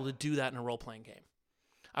want to be able to do that in a role-playing game.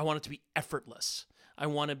 I want it to be effortless. I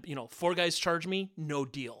want to, 4 guys charge me, no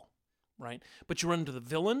deal, right? But you run into the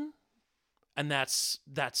villain, and that's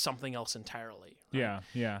something else entirely. Right?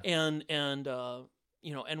 Yeah. And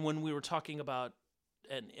when we were talking about,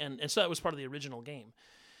 and so that was part of the original game.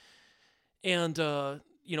 And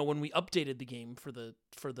when we updated the game for the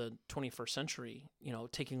 21st century,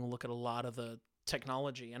 taking a look at a lot of the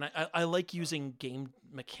technology, and I like using game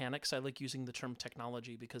mechanics. I like using the term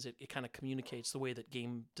technology because it kind of communicates the way that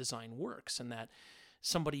game design works, and that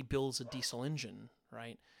somebody builds a diesel engine,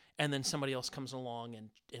 right? And then somebody else comes along and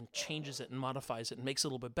changes it and modifies it and makes it a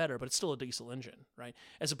little bit better, but it's still a diesel engine, right?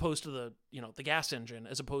 As opposed to the gas engine,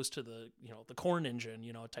 as opposed to the corn engine,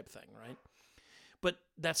 type thing, right? But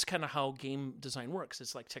that's kind of how game design works.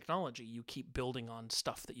 It's like technology. You keep building on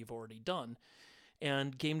stuff that you've already done.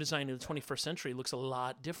 And game design in the 21st century looks a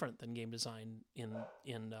lot different than game design in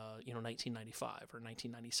 1995 or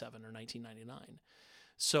 1997 or 1999.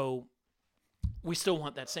 So we still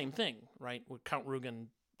want that same thing, right? With Count Rugen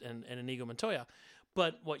and Inigo Montoya.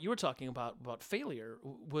 But what you were talking about failure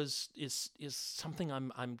is something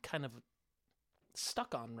I'm kind of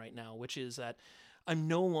stuck on right now, which is that I'm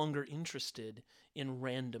no longer interested in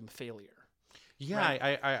random failure. Yeah,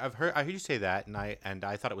 right? I heard you say that, and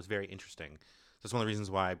I thought it was very interesting. That's one of the reasons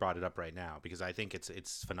why I brought it up right now, because I think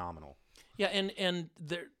it's phenomenal. Yeah, and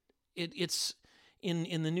it's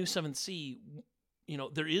in the new 7th Sea,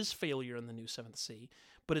 there is failure in the new 7th Sea,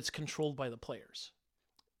 but it's controlled by the players.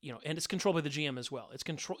 And it's controlled by the GM as well.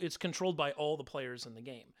 It's controlled by all the players in the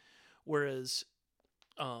game. Whereas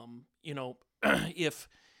if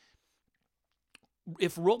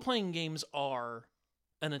role-playing games are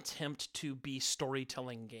an attempt to be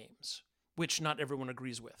storytelling games, which not everyone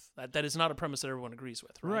agrees with. That is not a premise that everyone agrees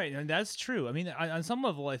with, right? Right, and that's true. I mean, on some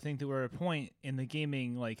level, I think that we're at a point in the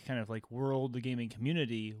gaming, world, the gaming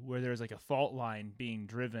community, where there's like a fault line being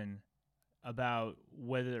driven about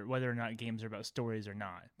whether or not games are about stories or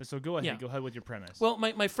not. But so go ahead, Yeah. Go ahead with your premise. Well,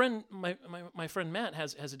 my friend Matt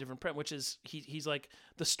has a different premise, which is he's like,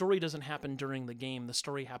 the story doesn't happen during the game. The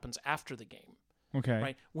story happens after the game. Okay.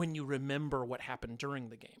 Right? When you remember what happened during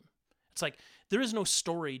the game. It's like, there is no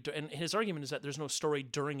story, and his argument is that there's no story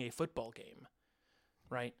during a football game,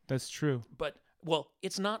 right? That's true. But, well,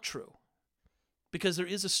 it's not true. Because there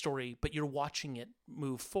is a story, but you're watching it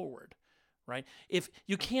move forward, right? If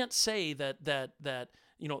you can't say that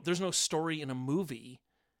there's no story in a movie,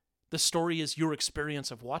 the story is your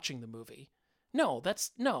experience of watching the movie. No,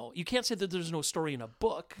 you can't say that there's no story in a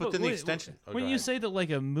book. But then the extension. When you say that like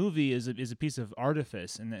a movie is a piece of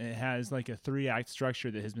artifice and it has like a 3-act structure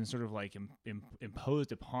that has been sort of like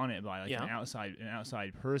imposed upon it by like an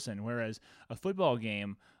outside person, whereas a football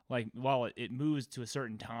game, like while it moves to a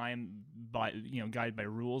certain time by guided by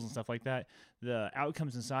rules and stuff like that, the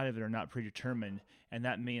outcomes inside of it are not predetermined, and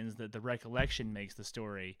that means that the recollection makes the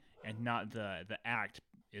story and not the act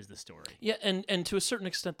is the story. Yeah, and to a certain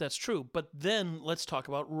extent that's true. But then let's talk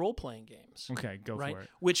about role-playing games. Okay, go right? for it.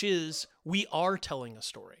 Which is, we are telling a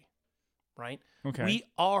story, right? Okay.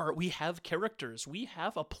 We have characters. We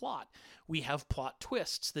have a plot. We have plot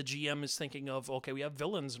twists. The GM is thinking of, okay, we have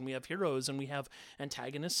villains and we have heroes and we have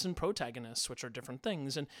antagonists and protagonists, which are different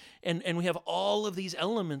things. And we have all of these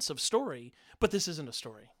elements of story, but this isn't a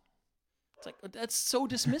story. It's like, that's so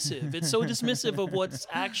dismissive. It's so dismissive of what's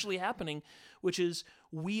actually happening, which is,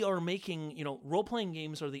 we are making, role-playing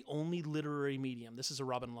games are the only literary medium. This is a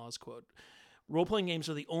Robin Laws quote. Role-playing games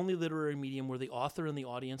are the only literary medium where the author and the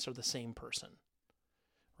audience are the same person,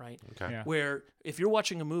 right? Okay. Yeah. Where if you're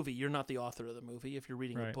watching a movie, you're not the author of the movie. If you're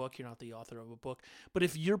reading a Right. book, you're not the author of a book. But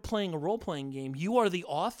if you're playing a role-playing game, you are the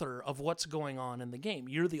author of what's going on in the game.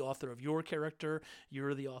 You're the author of your character.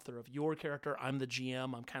 You're the author of your character. I'm the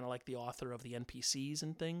GM. I'm kind of like the author of the NPCs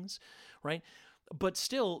and things, right? But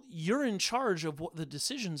still, you're in charge of what the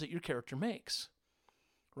decisions that your character makes,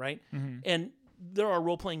 right? Mm-hmm. And there are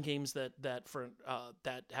role-playing games that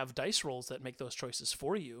have dice rolls that make those choices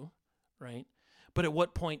for you, right? But at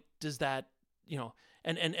what point does that,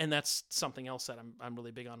 and that's something else that I'm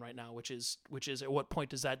really big on right now, which is at what point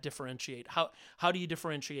does that differentiate? How do you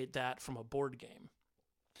differentiate that from a board game?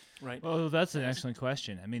 right? Well, that's an excellent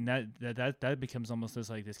question. I mean, that becomes almost this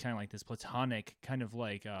kind of like this platonic kind of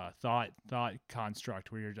like thought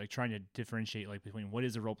construct where you're like trying to differentiate like between what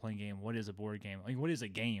is a role playing game, what is a board game, like what is a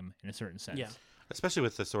game in a certain sense. Yeah. Especially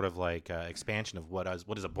with the sort of like expansion of what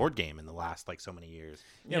is a board game in the last like so many years.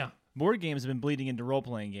 Yeah. Board games have been bleeding into role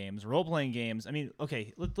playing games. Role playing games. I mean,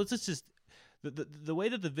 okay, let's just. The way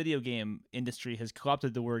that the video game industry has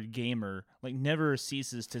co-opted the word gamer like never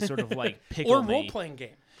ceases to sort of like pickle Or me. role-playing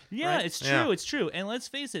game. Yeah, right? it's true. Yeah. It's true. And let's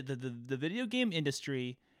face it, the video game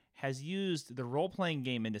industry has used the role-playing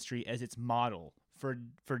game industry as its model for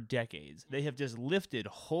decades. They have just lifted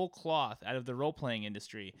whole cloth out of the role-playing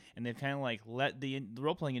industry, and they've kind of like let the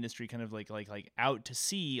role-playing industry kind of like out to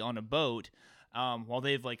sea on a boat, while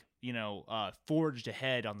they've like forged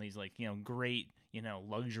ahead on these like great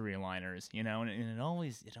luxury liners, and it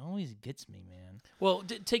always gets me, man. Well,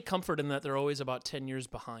 take comfort in that they're always about 10 years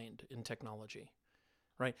behind in technology,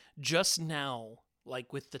 right? Just now,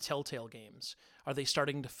 like with the Telltale games, are they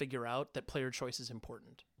starting to figure out that player choice is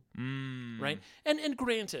important? Right? And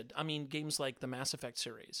granted, I mean, games like the Mass Effect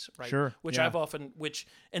series, right? Sure, Which yeah.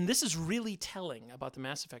 and this is really telling about the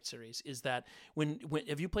Mass Effect series is that when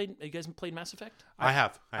have you guys played Mass Effect? I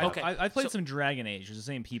have. Okay. I played some Dragon Age. It's the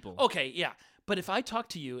same people. Okay, yeah. But if I talk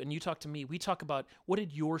to you and you talk to me, we talk about what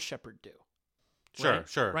did your shepherd do? Sure, Right?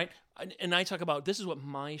 sure. Right? And I talk about this is what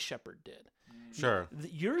my shepherd did. Sure.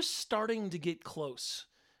 You're starting to get close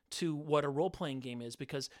to what a role-playing game is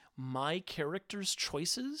because my character's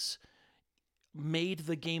choices made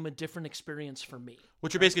the game a different experience for me.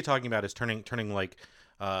 What you're basically talking about is turning like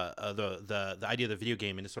the idea of the video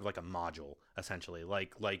game into sort of like a module, essentially,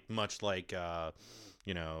 like much like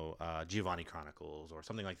Giovanni Chronicles or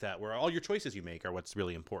something like that, where all your choices you make are what's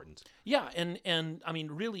really important. Yeah, and I mean,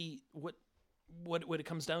 really, what it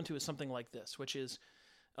comes down to is something like this, which is,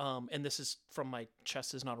 and this is from my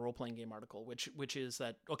Chess is not a role-playing game article, which is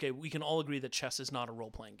that, okay, we can all agree that chess is not a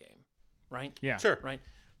role-playing game, right? Yeah. Sure. Right?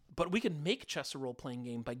 But we can make chess a role-playing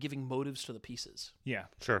game by giving motives to the pieces, Yeah.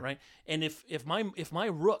 Sure. right? And if my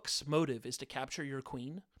rook's motive is to capture your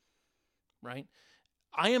queen, right?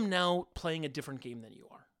 I am now playing a different game than you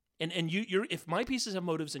are. And you're if my pieces have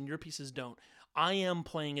motives and your pieces don't, I am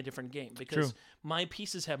playing a different game because True. my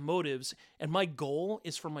pieces have motives and my goal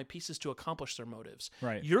is for my pieces to accomplish their motives.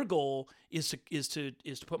 Right. Your goal is to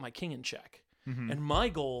put my king in check. Mm-hmm. And my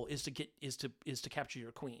goal is to capture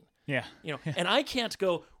your queen. Yeah. And I can't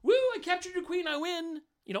go, woo, I captured your queen, I win.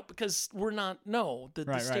 Because we're not. No,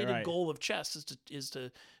 the stated goal of chess is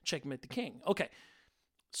to checkmate the king. Okay,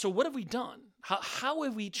 so what have we done? How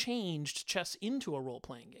have we changed chess into a role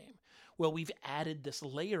playing game? Well, we've added this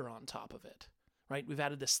layer on top of it, right? We've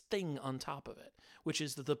added this thing on top of it, which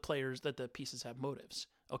is that the pieces have motives.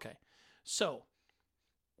 Okay, so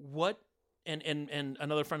what? And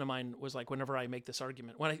another friend of mine was like, whenever I make this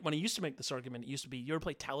argument, when I used to make this argument, it used to be, you ever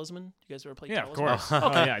play Talisman? You guys ever play Talisman? Yeah, of course.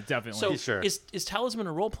 Okay. Oh, yeah, definitely. So Sure. is Talisman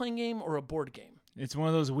a role-playing game or a board game? It's one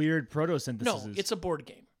of those weird proto-syntheses. No, it's a board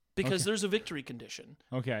game because there's a victory condition,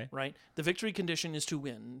 Okay. right? The victory condition is to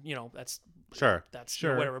win. That's Sure.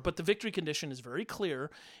 Sure. whatever. But the victory condition is very clear,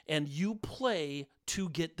 and you play to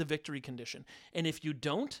get the victory condition. And if you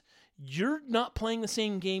don't, you're not playing the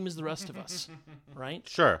same game as the rest of us, right?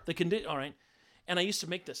 Sure. All right. And I used to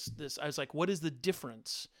make this. I was like, what is the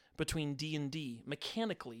difference between D&D,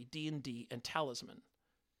 mechanically D&D, and Talisman?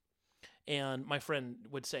 And my friend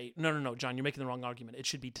would say, no, John, you're making the wrong argument. It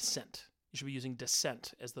should be Descent. You should be using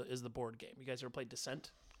Descent as the board game. You guys ever played Descent?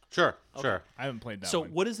 Sure. Sure. I haven't played that So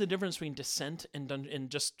one. what is the difference between Descent and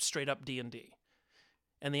just straight up D&D?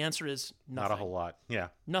 And the answer is nothing. Not a whole lot. Yeah.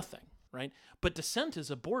 Nothing, right? But Descent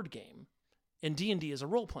is a board game, and D&D is a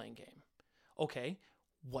role-playing game. Okay,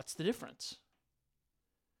 what's the difference?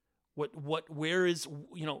 What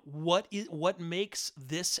makes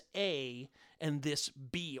this A and this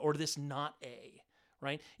B or this not A,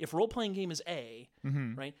 right? If role-playing game is A,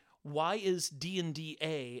 Mm-hmm. right? Why is D&D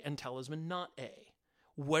A and Talisman not A?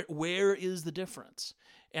 Where is the difference?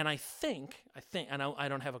 And I think, and I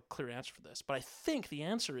don't have a clear answer for this, but I think the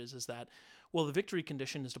answer is that, well, the victory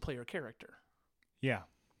condition is to play your character, Yeah.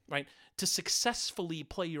 right? To successfully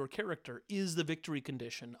play your character is the victory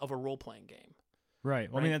condition of a role-playing game.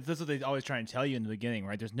 Right. Well, I mean, that's what they always try and tell you in the beginning,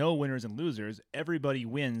 right? There's no winners and losers. Everybody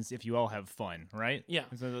wins if you all have fun, right? Yeah.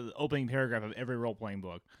 It's the opening paragraph of every role-playing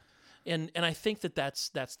book. And I think that's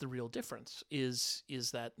the real difference is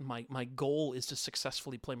that my goal is to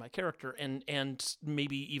successfully play my character and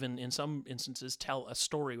maybe even in some instances tell a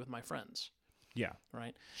story with my friends, Yeah.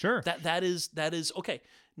 right? Sure. That is okay.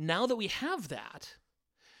 Now that we have that,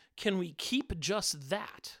 can we keep just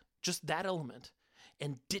that element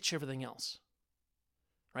and ditch everything else?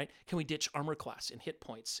 right? Can we ditch armor class and hit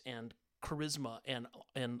points and charisma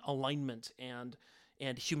and alignment and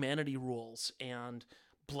humanity rules and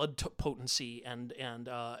blood potency and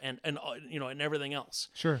everything else?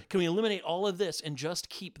 Sure. Can we eliminate all of this and just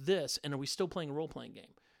keep this? And are we still playing a role playing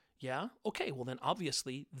game? Yeah. Okay. Well, then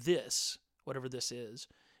obviously this, whatever this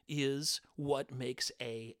is what makes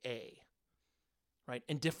A, right?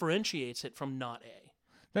 And differentiates it from not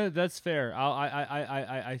A. That's fair.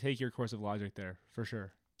 I take your course of logic there for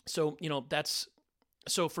sure. So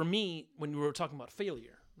so for me, when we were talking about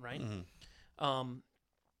failure, right? Mm-hmm.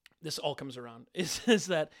 This all comes around is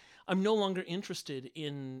that I'm no longer interested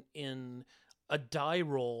in a die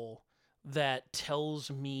roll that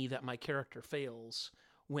tells me that my character fails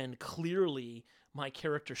when clearly my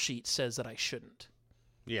character sheet says that I shouldn't.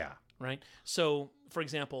 Yeah. Right. So, for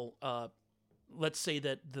example, let's say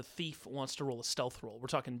that the thief wants to roll a stealth roll. We're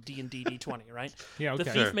talking D&D D20, right? Yeah, okay. The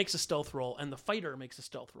thief makes a stealth roll, and the fighter makes a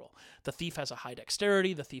stealth roll. The thief has a high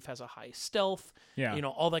dexterity. The thief has a high stealth. Yeah.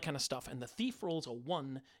 All that kind of stuff. And the thief rolls a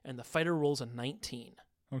 1, and the fighter rolls a 19.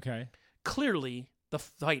 Okay. Clearly, the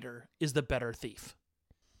fighter is the better thief.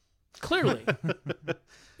 Clearly.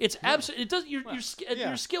 It's absolutely... It does.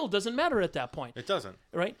 Your skill doesn't matter at that point. It doesn't.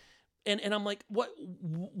 Right? And I'm like, what?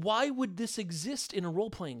 Why would this exist in a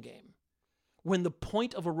role-playing game? When the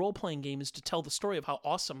point of a role-playing game is to tell the story of how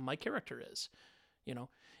awesome my character is,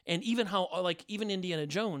 and even how, even Indiana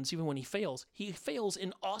Jones, even when he fails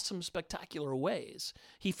in awesome, spectacular ways.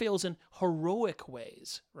 He fails in heroic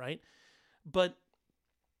ways, right? But,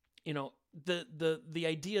 the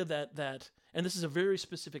idea that, and this is a very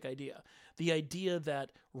specific idea, the idea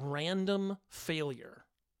that random failure,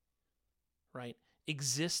 right,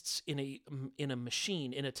 exists in a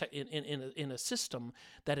machine, in a system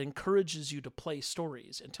that encourages you to play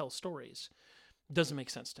stories and tell stories doesn't make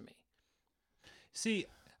sense to me. See,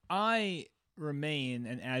 I remain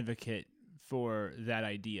an advocate for that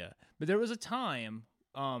idea, but there was a time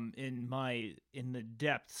in the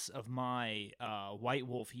depths of my White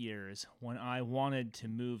Wolf years when I wanted to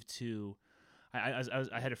move to. I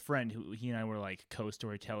had a friend who he and I were like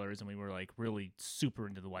co-storytellers, and we were like really super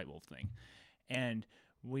into the White Wolf thing. And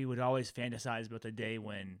we would always fantasize about the day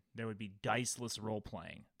when there would be diceless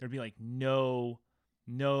role-playing. There'd be like no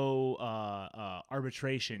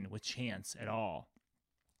arbitration with chance at all.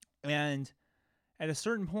 And at a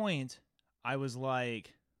certain point, I was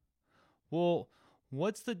like, well,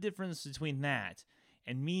 what's the difference between that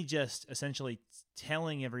and me just essentially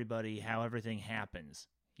telling everybody how everything happens,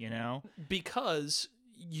 Because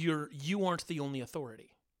you aren't the only authority.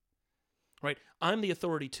 Right, I'm the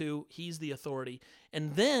authority too. He's the authority,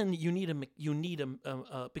 and then you need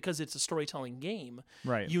a because it's a storytelling game.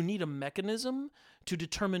 Right, you need a mechanism to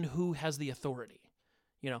determine who has the authority.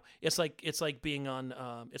 It's like being on.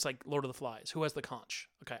 It's like Lord of the Flies. Who has the conch?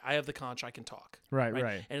 Okay, I have the conch. I can talk. Right.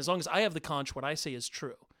 And as long as I have the conch, what I say is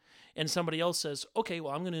true. And somebody else says, okay,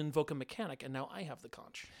 well, I'm going to invoke a mechanic, and now I have the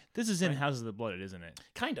conch. This is in Houses of the Blooded, isn't it?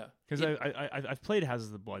 Kinda. Because I've played Houses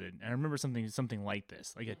of the Blooded, and I remember something like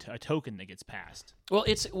this, like a token that gets passed. Well,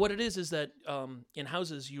 what it is that in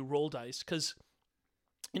Houses you roll dice, because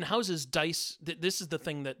in Houses dice, this is the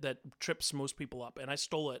thing that trips most people up, and I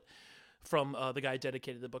stole it from the guy I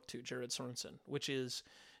dedicated the book to, Jared Sorensen, which is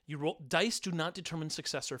dice do not determine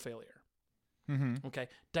success or failure. Mm-hmm. Okay,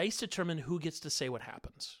 dice determine who gets to say what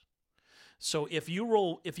happens. So if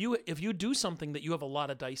you do something that you have a lot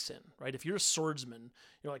of dice in, right? If you're a swordsman,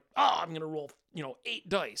 you're like, I'm going to roll, 8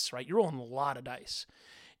 dice, right? You're rolling a lot of dice.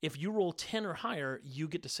 If you roll 10 or higher, you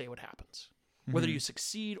get to say what happens. Mm-hmm. Whether you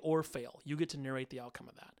succeed or fail, you get to narrate the outcome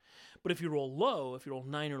of that. But if you roll low, if you roll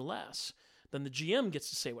 9 or less, then the GM gets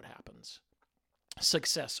to say what happens.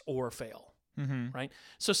 Success or fail, right?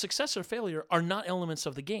 So success or failure are not elements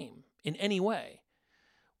of the game in any way.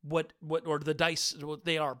 What or the dice,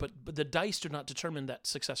 they are, but the dice do not determine that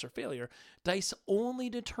success or failure. Dice only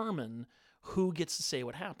determine who gets to say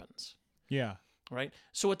what happens. Yeah. Right?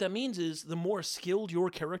 So what that means is the more skilled your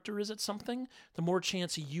character is at something, the more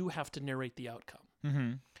chance you have to narrate the outcome.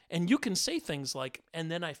 Mm-hmm. And you can say things like, and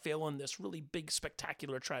then I fail in this really big,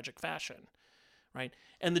 spectacular, tragic fashion, right?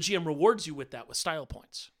 And the GM rewards you with that with style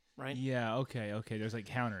points. Right? Yeah, okay. There's like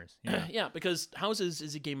counters. Yeah. Yeah, because Houses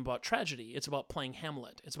is a game about tragedy. It's about playing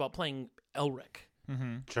Hamlet. It's about playing Elric.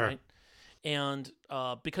 Mm-hmm. Sure. Right? And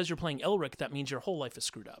because you're playing Elric, that means your whole life is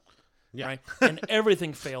screwed up. Yeah. Right? And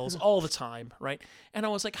everything fails all the time, right? And I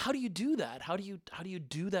was like, how do you do that? How do you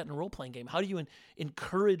do that in a role-playing game? How do you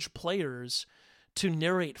encourage players to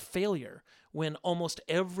narrate failure when almost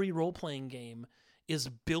every role-playing game is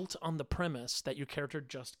built on the premise that your character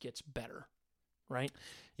just gets better, right?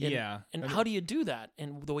 And how do you do that?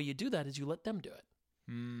 And the way you do that is you let them do it.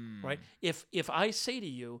 right? If I say to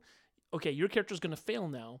you, okay, your character's going to fail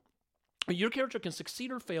now, your character can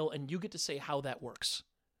succeed or fail, and you get to say how that works.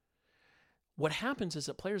 What happens is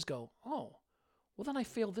that players go, oh, well, then I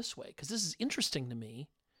fail this way because this is interesting to me.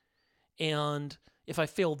 And if I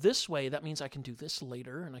fail this way, that means I can do this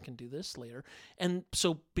later and I can do this later. And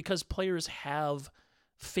so because players have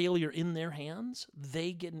failure in their hands,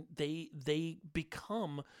 they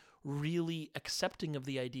become really accepting of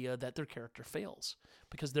the idea that their character fails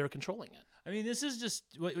because they're controlling it. I mean, this is just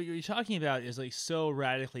what you're talking about is like so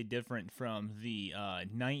radically different from the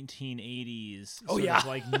 1980s sort of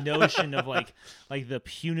like notion of like the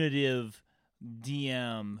punitive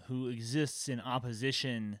DM who exists in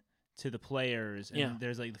opposition to the players, and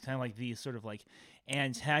there's like kind of like these sort of like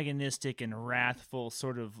antagonistic and wrathful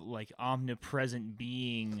sort of like omnipresent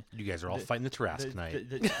being. You guys are all fighting the Tarrasque tonight.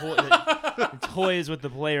 The toys with the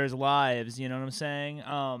players' lives. You know what I'm saying?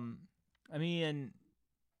 I mean,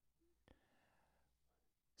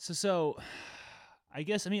 so I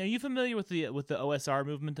guess are you familiar with the OSR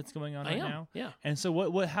movement that's going on now? Yeah. And so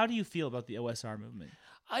what how do you feel about the OSR movement?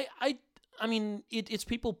 I mean, it's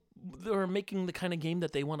people that are making the kind of game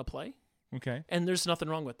that they want to play. Okay. And there's nothing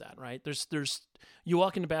wrong with that, right? There's you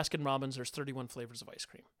walk into Baskin Robbins, there's 31 flavors of ice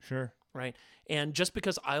cream. Sure. Right? And just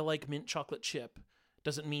because I like mint chocolate chip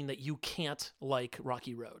doesn't mean that you can't like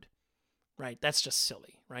Rocky Road. Right? That's just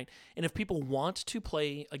silly, right? And if people want to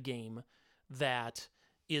play a game that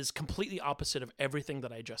is completely opposite of everything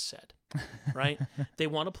that I just said, right? They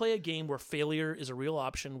want to play a game where failure is a real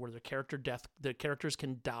option, where their characters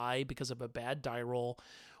can die because of a bad die roll,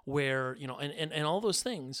 where, and all those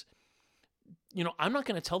things. I'm not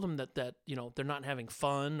going to tell them that they're not having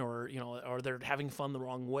fun or they're having fun the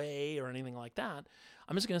wrong way or anything like that.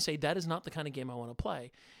 I'm just going to say that is not the kind of game I want to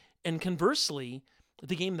play. And conversely,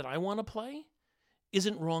 the game that I want to play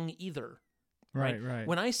isn't wrong either. Right.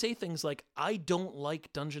 When I say things like, I don't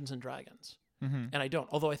like Dungeons and Dragons, and I don't,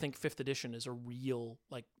 although I think 5th edition is a real,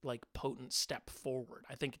 like potent step forward.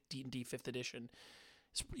 I think D&D 5th edition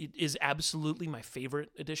is absolutely my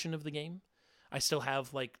favorite edition of the game. I still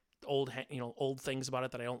have, like, old things about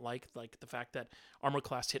it that I don't like the fact that armor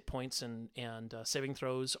class hit points and saving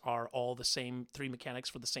throws are all the same 3 mechanics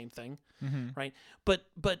for the same thing, right? But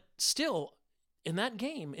still, in that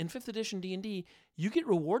game, in 5th edition D&D, you get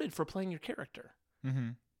rewarded for playing your character.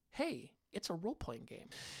 Hey, it's a role-playing game.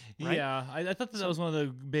 Right? Yeah, I thought that was one of the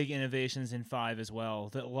big innovations in 5 as well,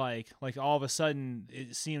 that like all of a sudden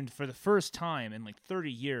it seemed for the first time in like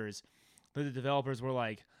 30 years that the developers were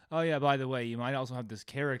like, oh yeah, by the way, you might also have this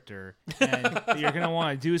character and you're going to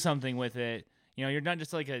want to do something with it. You're not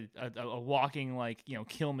just like a walking like,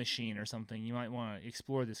 kill machine or something. You might want to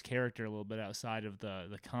explore this character a little bit outside of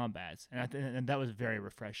the combats. And that was very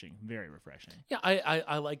refreshing. Very refreshing. Yeah,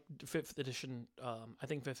 I like 5th edition. I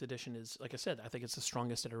think 5th edition is, like I said, I think it's the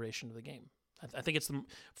strongest iteration of the game. I think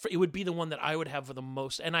it would be the one that I would have for the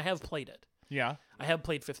most, and I have played it. Yeah. I have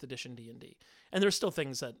played 5th edition D&D. And there's still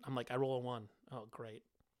things that I'm like, I roll a 1. Oh, great.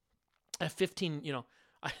 I have 15,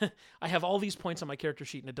 I have all these points on my character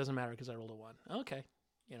sheet and it doesn't matter because I rolled a 1. Okay.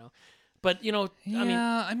 But,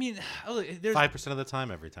 I mean, there's 5% of the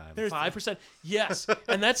time every time. 5%. Yes.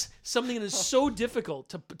 And that's something that is so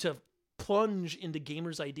difficult to plunge into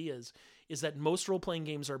gamers' ideas, is that most role-playing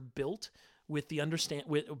games are built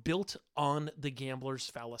built on the gambler's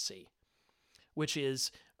fallacy, which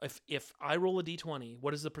is if I roll a D20,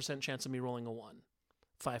 what is the percent chance of me rolling a 1?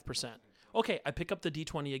 5%. Okay, I pick up the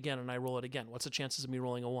D20 again and I roll it again. What's the chances of me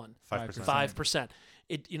rolling a 1? 5%. 5%.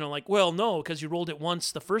 It, well, no, because you rolled it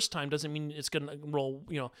once the first time doesn't mean it's going to roll,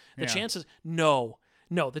 the chances. No,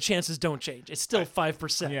 the chances don't change. It's still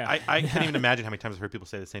 5%. Yeah. I can't even imagine how many times I've heard people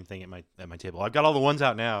say the same thing at my table. I've got all the ones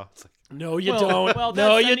out now. It's like, no, you don't. Well,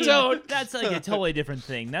 no, you don't. That's like a totally different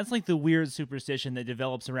thing. That's like the weird superstition that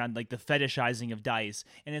develops around like the fetishizing of dice,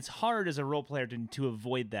 and it's hard as a role player to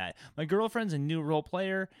avoid that. My girlfriend's a new role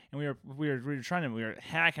player, and we were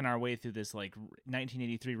hacking our way through this like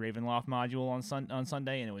 1983 Ravenloft module on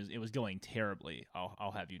Sunday, and it was going terribly.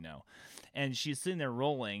 I'll have you know. And she's sitting there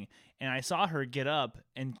rolling, and I saw her get up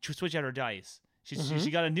and switch out her dice. She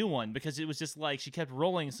got a new one because it was just like she kept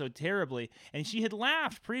rolling so terribly, and she had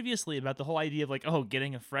laughed previously about the whole idea of like, oh,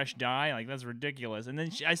 getting a fresh die, like that's ridiculous. And then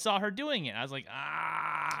I saw her doing it. I was like,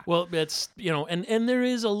 ah. Well, it's and there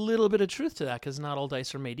is a little bit of truth to that because not all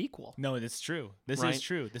dice are made equal. No, that's true. This is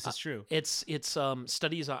true. This is true. It's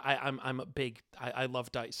studies. I'm a big. I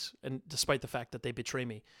love dice, and despite the fact that they betray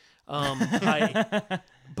me,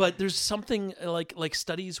 but there's something like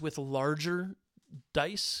studies with larger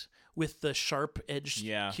dice with the sharp edged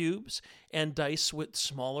Yeah. cubes, and dice with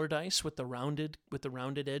smaller dice with the rounded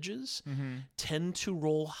edges tend to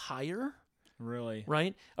roll higher. Really?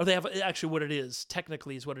 Right? Or they have actually what it is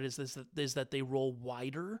technically is what it is that they roll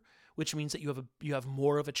wider, which means that you have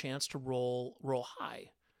more of a chance to roll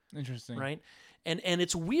high. Interesting. Right? And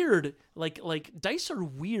it's weird. Like dice are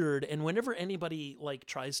weird, and whenever anybody like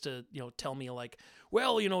tries to tell me like,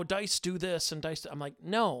 well, dice do this and dice, I'm like,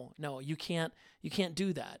 no, you can't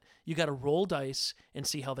do that. You got to roll dice and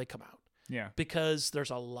see how they come out. Yeah. Because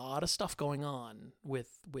there's a lot of stuff going on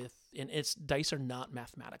with and it's dice are not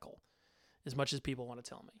mathematical, as much as people want to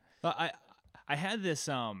tell me. I had this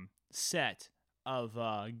set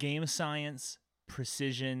of game science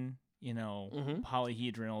precision,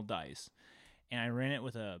 polyhedral dice, and I ran it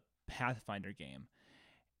with a Pathfinder game.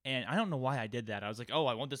 And I don't know why I did that. I was like, oh,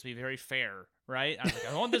 I want this to be very fair, right? I was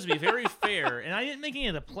like, I want this to be very fair. And I didn't make any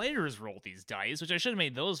of the players roll these dice, which I should have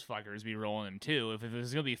made those fuckers be rolling them too. If it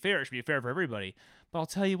was going to be fair, it should be fair for everybody. But I'll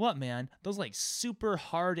tell you what, man, those like super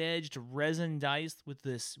hard-edged resin dice with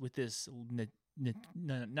this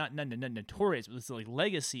not notorious, but this like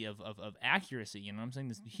legacy of accuracy, you know what I'm saying?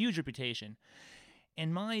 This huge reputation.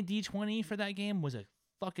 And my D20 for that game was a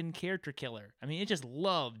fucking character killer. I mean, it just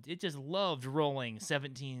loved rolling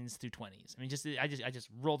 17s through 20s. I mean, I just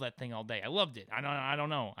rolled that thing all day. I loved it. I don't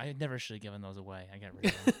know. I never should have given those away. I got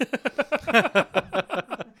rid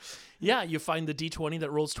of them. Yeah, you find the D20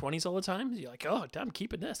 that rolls 20s all the time. You're like, oh, I'm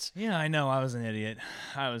keeping this. Yeah, I know. I was an idiot.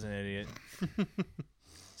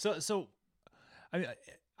 So, I mean,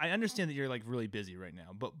 I understand that you're like really busy right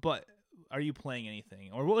now, but are you playing anything,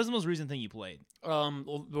 or what was the most recent thing you played?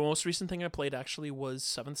 Well, the most recent thing I played actually was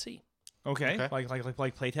 7th Sea. Okay. Like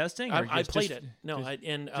playtesting? I played it. No,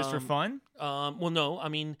 just for fun. Well, no. I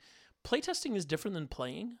mean, playtesting is different than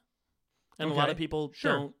playing, and a lot Okay. of people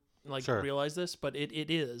Sure. don't Sure. realize this, but it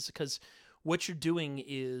is, because what you're doing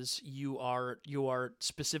is you are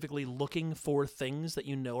specifically looking for things that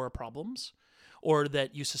you know are problems, or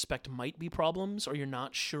that you suspect might be problems, or you're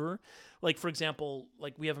not sure. Like, for example,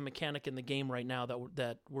 like we have a mechanic in the game right now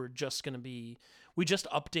that we're just going to be, we're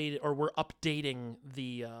updating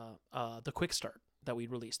the quick start that we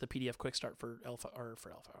released, the PDF quick start for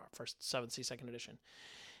 7th Sea 2nd edition.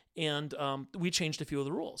 And we changed a few of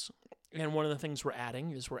the rules. And one of the things we're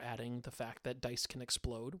adding the fact that dice can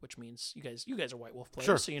explode, which means you guys are White Wolf players,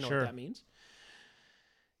 Sure, so you know sure. what that means.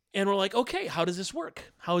 And we're like, okay, how does this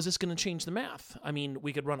work? How is this going to change the math? I mean,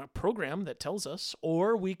 we could run a program that tells us,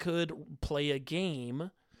 or we could play a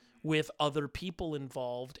game with other people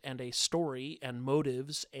involved and a story and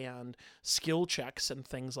motives and skill checks and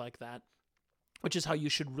things like that, which is how you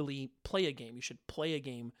should really play a game. You should play a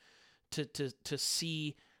game to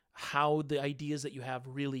see how the ideas that you have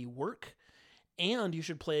really work, and you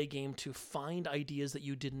should play a game to find ideas that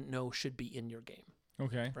you didn't know should be in your game.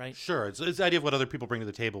 Okay. Right? Sure. It's the idea of what other people bring to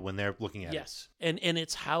the table when they're looking at it. Yes. And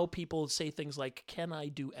it's how people say things like, can I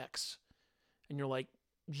do X? And you're like,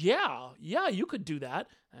 yeah, you could do that.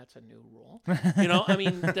 That's a new rule. I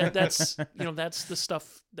mean, that's the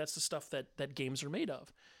stuff that games are made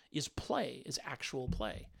of, is actual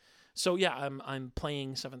play. So yeah, I'm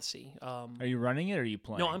playing 7th Sea. Are you running it or are you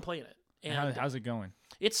playing? No, I'm playing it. And how's it going?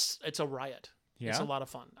 It's a riot. Yeah? It's a lot of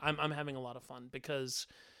fun. I'm having a lot of fun because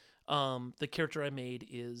the character I made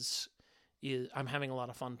is I'm having a lot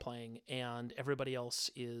of fun playing, and everybody else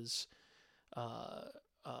is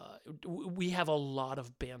we have a lot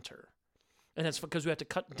of banter. And that's because we have to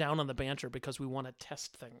cut down on the banter because we want to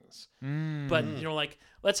test things. But like,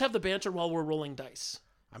 let's have the banter while we're rolling dice.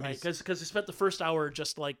 I mean, Right? Because we spent the first hour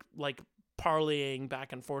just like parlaying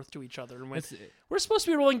back and forth to each other, and we're supposed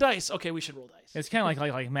to be rolling dice. Okay, we should roll dice. It's kind of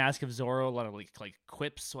like Mask of Zorro, a lot of like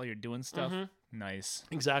quips while you're doing stuff. Mhm. Nice.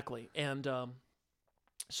 Exactly. And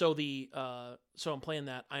so I'm playing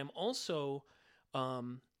that. I'm also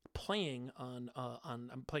playing on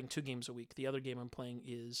I'm playing 2 games a week. The other game I'm playing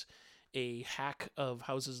is a hack of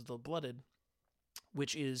Houses of the Blooded,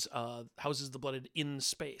 which is Houses of the Blooded in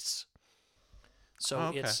space. So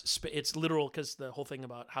okay. it's literal, because the whole thing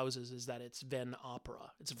about houses is that it's Venn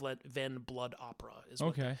opera. It's Venn blood opera.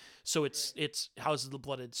 Okay. So it's Houses of the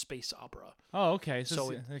Blooded space opera. Oh, okay. So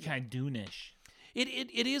So it's kind of Dune-ish. It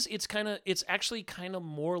is. It's actually kind of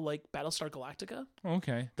more like Battlestar Galactica.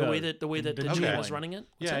 Okay. The way that the the GM new is one. running it.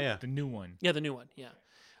 What's yeah, that? yeah. The new one. Yeah, the new one. Yeah.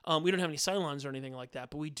 We don't have any Cylons or anything like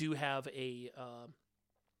that, but we do have a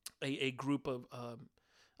group of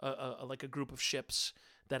like a group of ships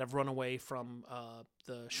that have run away from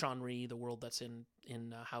the Shanri, the world that's in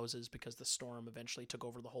houses, because the storm eventually took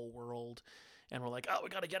over the whole world, and we're like, oh, we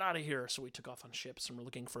got to get out of here. So we took off on ships and we're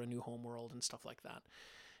looking for a new home world and stuff like that.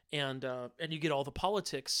 and you get all the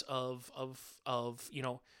politics of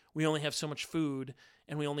we only have so much food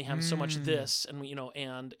and we only have so much this,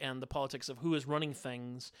 and and the politics of who is running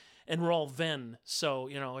things, and we're all Venn, so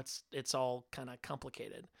it's all kind of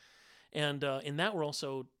complicated. And in that, we're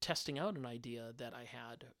also testing out an idea that I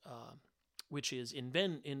had, which is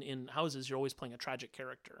in houses, you're always playing a tragic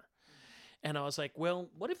character. And I was like, well,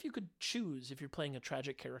 what if you could choose if you're playing a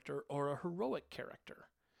tragic character or a heroic character?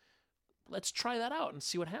 Let's try that out and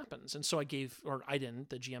see what happens. And so the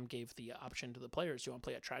GM gave the option to the players. Do you want to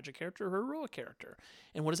play a tragic character or a heroic character?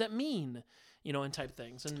 And what does that mean? And type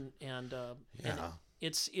things. And and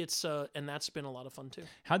that's been a lot of fun too.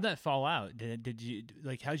 How'd that fall out? Did you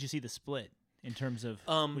how did you see the split in terms of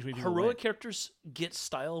which way people heroic went? characters get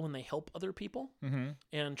style when they help other people, Mm-hmm.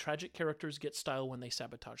 and tragic characters get style when they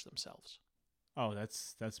sabotage themselves. Oh,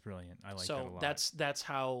 that's brilliant. I like that a lot. That's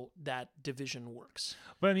how that division works.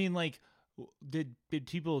 But I mean, did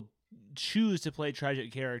people choose to play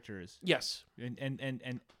tragic characters? Yes.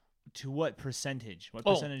 And to what percentage? What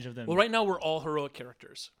percentage of them? Well, right now we're all heroic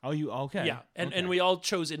characters. Oh, you okay? Yeah, and we all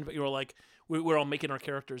chose we're all making our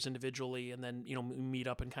characters individually, and then we meet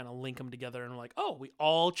up and kind of link them together, and we're like, oh, we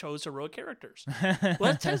all chose heroic characters.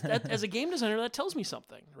 Well, that, as a game designer, that tells me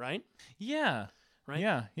something, right? Yeah. Right?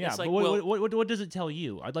 Yeah. It's But like, what does it tell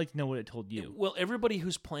you? I'd like to know what it told you. Well, everybody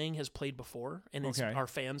who's playing has played before, and Okay. are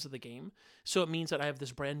fans of the game. So it means that I have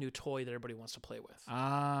this brand new toy that everybody wants to play with.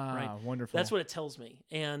 Ah, wonderful. That's what it tells me.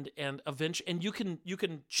 And eventually, and you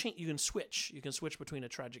can switch. You can switch between a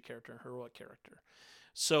tragic character and a heroic character.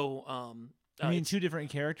 So You mean two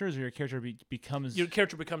different characters, or your character becomes your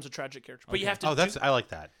character becomes a tragic character, but Okay. you have to. I like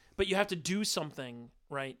that. But you have to do something,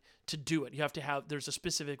 right, to do it. You have to have. There's a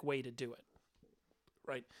specific way to do it,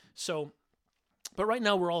 right? So, but right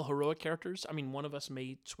now we're all heroic characters. I mean, one of us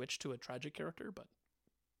may switch to a tragic character, but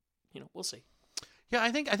we'll see. Yeah,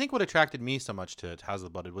 I think what attracted me so much to House of the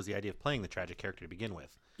Blooded was the idea of playing the tragic character to begin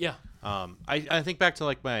with. Yeah. I think back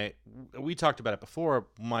to we talked about it before.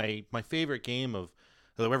 My favorite game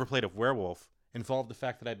that I ever played of Werewolf involved the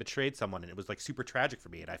fact that I betrayed someone, and it was super tragic for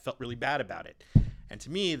me, and I felt really bad about it. And to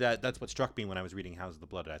me, that's what struck me when I was reading House of the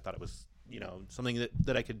Blooded. I thought it was something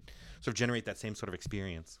that I could sort of generate that same sort of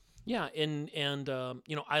experience. Yeah, and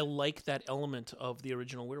I like that element of the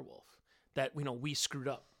original Werewolf that we screwed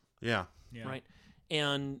up. Yeah. Right.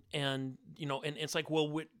 And it's like,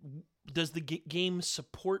 well, does the game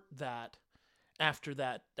support that after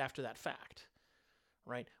that fact,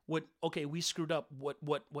 right? We screwed up.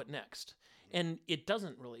 What next? And it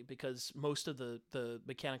doesn't really, because most of the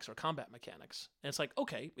mechanics are combat mechanics. And it's like,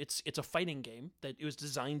 okay, it's a fighting game that it was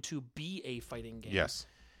designed to be a fighting game. Yes.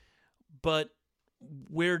 But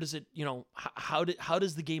where does it? How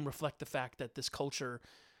does the game reflect the fact that this culture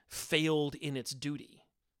failed in its duty?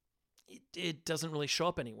 It doesn't really show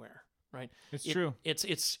up anywhere, right? It's true.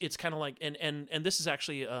 It's kind of like, and this is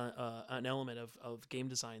actually an element of game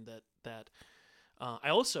design that I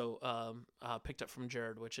also picked up from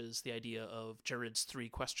Jared, which is the idea of Jared's 3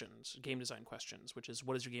 questions, game design questions, which is,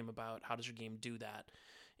 what is your game about? How does your game do that?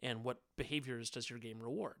 And what behaviors does your game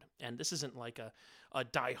reward? And this isn't like a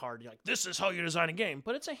die-hard, like, this is how you design a game,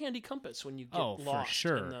 but it's a handy compass when you get lost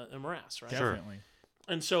in the morass, right? Definitely.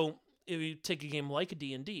 And so if you take a game like a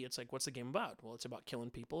D&D, it's like, what's the game about? Well, it's about killing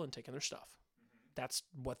people and taking their stuff. That's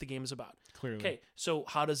what the game is about. Clearly. Okay, so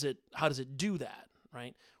how does it do that,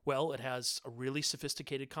 right? Well, it has a really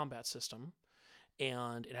sophisticated combat system,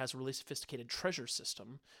 and it has a really sophisticated treasure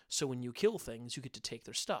system. So when you kill things, you get to take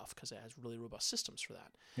their stuff because it has really robust systems for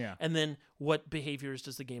that. Yeah. And then what behaviors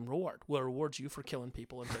does the game reward? Well, it rewards you for killing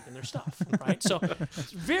people and taking their stuff, right? So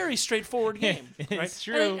it's a very straightforward game, right? It's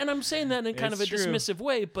true. And I'm saying that in kind of a It's true. dismissive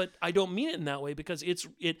way, but I don't mean it in that way, because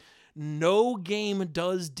no game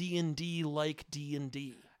does D&D like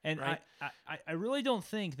D&D. And right? I really don't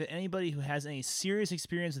think that anybody who has any serious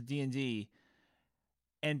experience with D&D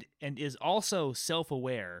and is also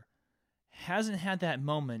self-aware hasn't had that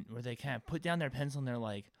moment where they kind of put down their pencil and they're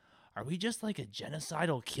like, are we just like a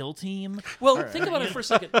genocidal kill team? Well, think about it for a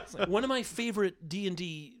second. One of my favorite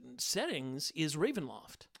D&D settings is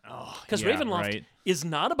Ravenloft. Oh, Because yeah, Ravenloft right. is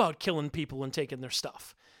not about killing people and taking their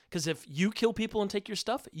stuff. Because if you kill people and take your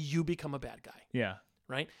stuff, you become a bad guy, Yeah.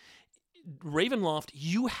 right? Ravenloft,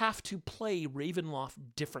 you have to play Ravenloft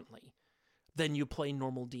differently than you play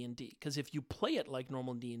normal D&D. Because if you play it like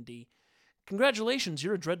normal D&D, congratulations,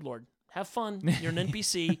 you're a dreadlord. Have fun. You're an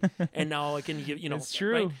NPC, and now I can give It's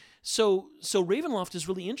true. Right? So Ravenloft is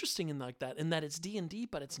really interesting in that it's D&D,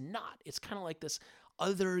 but it's not. It's kind of like this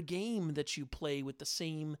other game that you play with the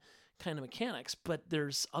same kind of mechanics, but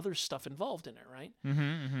there's other stuff involved in it, right?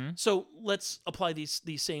 Mm-hmm. So let's apply the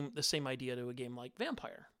same idea to a game like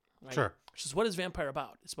Vampire, Right? Sure. Which is, what is Vampire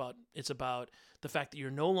about? It's about the fact that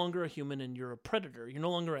you're no longer a human and you're a predator. You're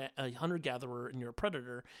no longer a hunter-gatherer and you're a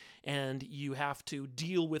predator, and you have to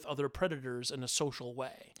deal with other predators in a social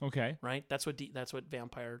way. Okay. Right? That's what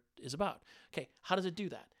Vampire is about. Okay, how does it do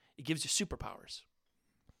that? It gives you superpowers.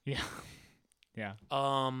 Yeah. Yeah.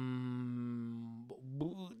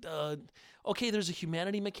 Okay, there's a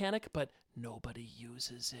humanity mechanic, but nobody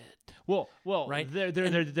uses it. Well, Right?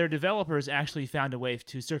 Their developers actually found a way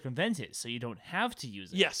to circumvent it, so you don't have to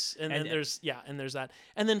use it. Yes, and then there's that.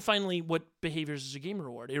 And then finally, what behaviors is a game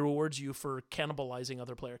reward? It rewards you for cannibalizing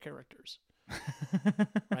other player characters.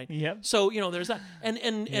 Right? Yep. So, there's that.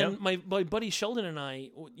 And Yep. my buddy Sheldon and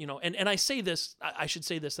I, and I say this, I should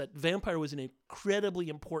say this, that Vampire was an incredibly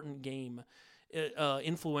important game,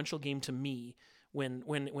 influential game to me when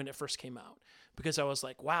it first came out, because I was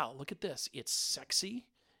like, wow, look at this. It's sexy.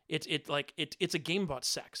 It's a game about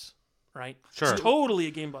sex, right? Sure. It's totally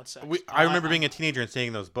a game about sex. I remember being a teenager and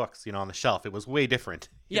seeing those books, on the shelf. It was way different.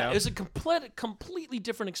 you Yeah, know? it was a completely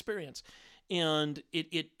different experience, and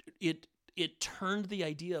it turned the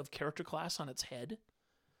idea of character class on its head,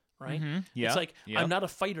 right? Yeah. It's like, yeah. I'm not a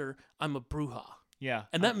fighter, I'm a bruja. Yeah.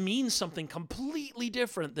 And that means something completely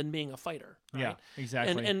different than being a fighter, right? Yeah.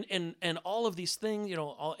 Exactly. And all of these things,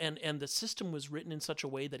 and the system was written in such a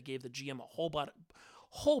way that gave the GM a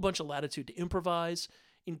whole bunch of latitude to improvise.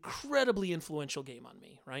 Incredibly influential game on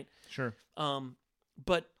me, right? Sure. But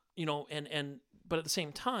but at the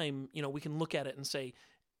same time, we can look at it and say,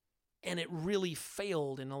 and it really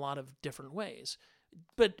failed in a lot of different ways,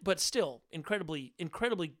 but still incredibly.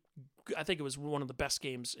 I think it was one of the best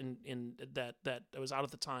games in that was out at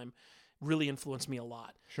the time. Really influenced me a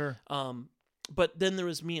lot. Sure. But then there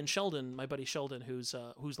was me and Sheldon, my buddy Sheldon, who's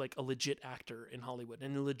like a legit actor in Hollywood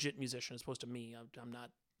and a legit musician as opposed to me. I'm not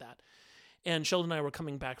that. And Sheldon and I were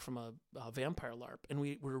coming back from a Vampire LARP, and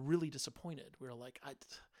we were really disappointed. We were like,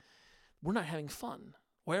 we're not having fun.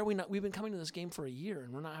 Why are we not? We've been coming to this game for a year,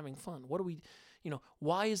 and we're not having fun. What do we,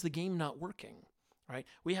 why is the game not working? Right?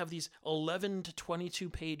 We have these 11 to 22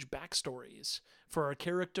 page backstories for our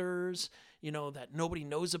characters, that nobody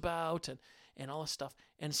knows about, and all this stuff.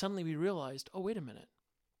 And suddenly we realized, oh, wait a minute.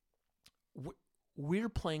 We're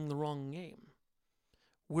playing the wrong game.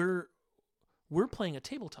 We're playing a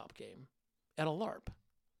tabletop game at a LARP.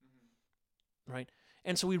 Right?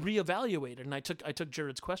 And so we reevaluated, and I took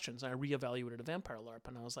Jared's questions, and I reevaluated a Vampire LARP,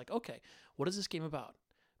 and I was like, okay, what is this game about?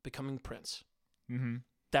 Becoming Prince. Mm-hmm.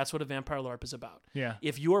 That's what a Vampire LARP is about. Yeah.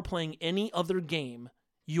 If you are playing any other game,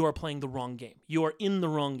 you are playing the wrong game. You are in the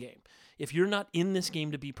wrong game. If you're not in this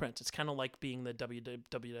game to be Prince, it's kind of like being the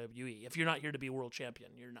WWE. If you're not here to be world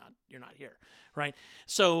champion, you're not here, right?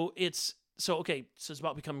 So it's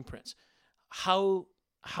about becoming Prince. How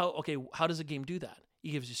does a game do that?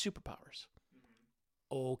 It gives you superpowers.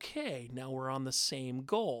 Okay, now we're on the same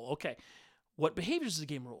goal. Okay, what behaviors does the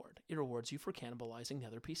game reward? It rewards you for cannibalizing the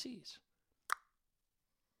other PCs.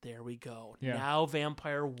 There we go. Yeah. Now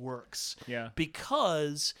Vampire works. Yeah.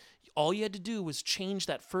 Because all you had to do was change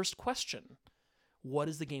that first question. What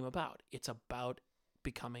is the game about? It's about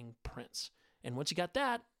becoming Prince. And once you got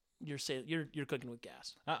that, you're cooking with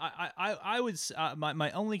gas. I would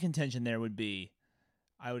my only contention there would be,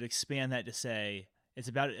 I would expand that to say it's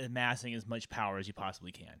about amassing as much power as you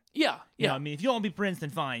possibly can. Yeah. You know, I mean, if you don't want to be Prince, then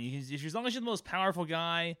fine. As long as you're the most powerful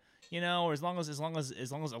guy, or as long as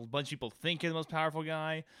a bunch of people think you're the most powerful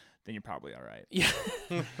guy, then you're probably all right. Yeah.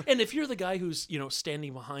 And if you're the guy who's,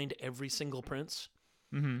 standing behind every single prince,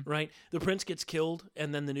 right? The prince gets killed,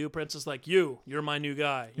 and then the new prince is like, you're my new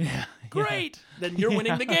guy. Yeah. Great. Then you're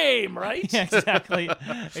winning the game, right? Yeah,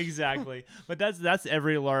 exactly. But that's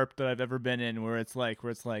every LARP that I've ever been in, where it's like,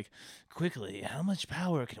 quickly, how much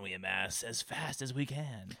power can we amass as fast as we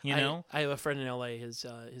can? I have a friend in LA. His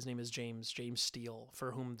name is James Steele,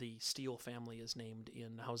 for whom the Steele family is named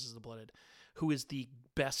in Houses of the Blooded, who is the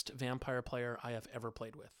best vampire player I have ever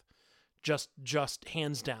played with. Just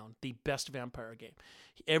hands down, the best vampire game.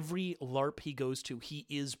 Every LARP he goes to, he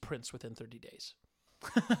is Prince within 30 days.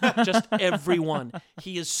 Just everyone.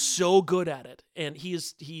 He is so good at it, and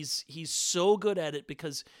he's so good at it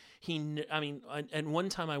because and one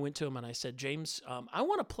time I went to him and I said, James, I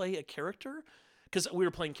want to play a character, because we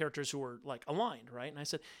were playing characters who were like aligned, right? And I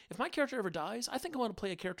said, if my character ever dies, I think I want to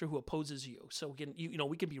play a character who opposes you, so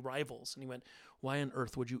we can be rivals. And he went, why on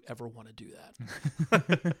earth would you ever want to do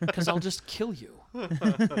that? Because I'll just kill you.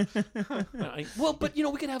 Well, but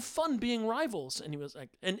we could have fun being rivals. And he was like,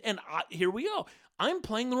 here we go. I'm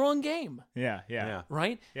playing the wrong game. Yeah.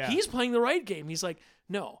 Right? Yeah. He's playing the right game. He's like,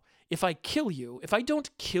 no, if I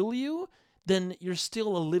don't kill you, then you're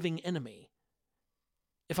still a living enemy.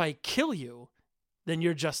 If I kill you, then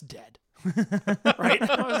you're just dead. Right?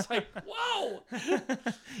 I was like, whoa!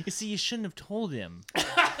 You see, you shouldn't have told him.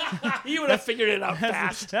 He would have figured it out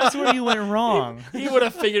fast. That's where you went wrong. He would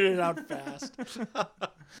have figured it out fast.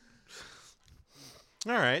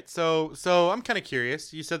 All right, so I'm kind of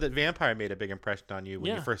curious. You said that Vampire made a big impression on you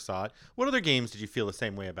when you first saw it. What other games did you feel the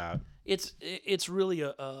same way about? It's really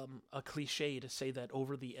a cliche to say that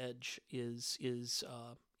Over the Edge is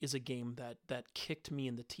a game that kicked me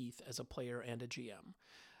in the teeth as a player and a GM.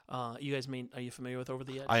 You guys are you familiar with Over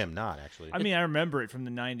the Edge? I am not, actually. I mean, I remember it from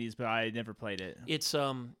the 90s, but I never played it. It's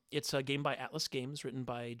a game by Atlas Games, written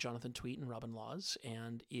by Jonathan Tweet and Robin Laws,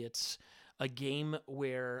 and it's a game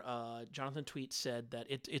where Jonathan Tweet said that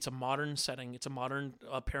it's a modern setting. It's a modern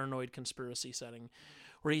paranoid conspiracy setting,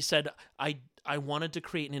 where he said, I wanted to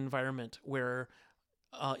create an environment where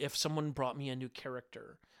if someone brought me a new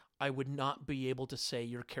character, I would not be able to say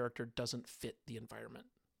your character doesn't fit the environment.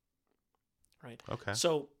 Right? Okay.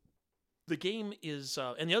 So the game is,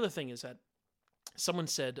 and the other thing is that someone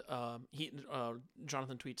said,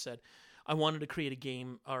 Jonathan Tweet said, I wanted to create a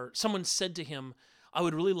game, or someone said to him, I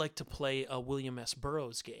would really like to play a William S.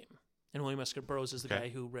 Burroughs game. And William S. Burroughs is the guy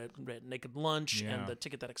who read Naked Lunch and The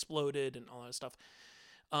Ticket That Exploded and all that stuff.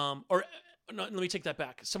 No, let me take that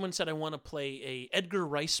back. Someone said, I want to play a Edgar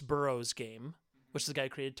Rice Burroughs game, which is the guy who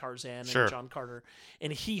created Tarzan and John Carter.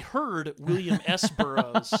 And he heard William S.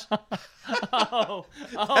 Burroughs. Man.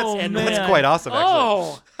 That's quite awesome,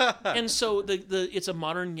 actually. And so it's a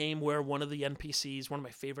modern game where one of the NPCs, one of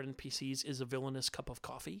my favorite NPCs, is a villainous cup of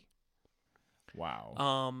coffee.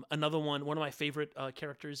 Wow. Another one of my favorite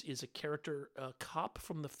characters is a character cop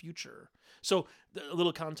from the future. So a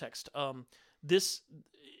little context. This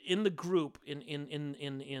in the group in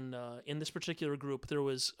this particular group, there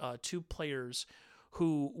was 2 players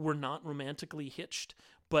who were not romantically hitched,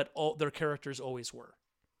 but all their characters always were.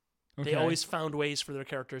 Okay. They always found ways for their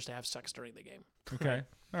characters to have sex during the game. Okay.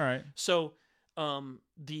 All right. So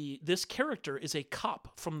this character is a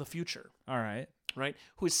cop from the future. All right. Right?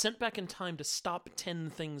 Who is sent back in time to stop 10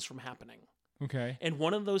 things from happening. Okay. And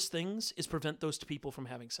one of those things is prevent those 2 people from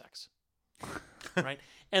having sex. Right?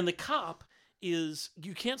 And the cop is,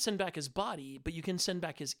 you can't send back his body, but you can send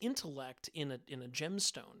back his intellect in a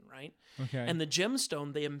gemstone, right? Okay. And the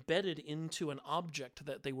gemstone they embedded into an object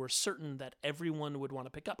that they were certain that everyone would want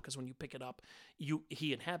to pick up, because when you pick it up,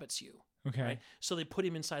 he inhabits you. Okay. Right? So they put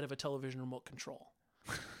him inside of a television remote control.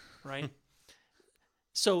 Right?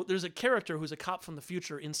 So there's a character who's a cop from the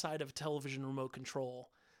future inside of a television remote control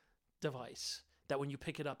device that when you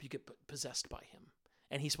pick it up, you get possessed by him.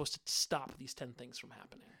 And he's supposed to stop these 10 things from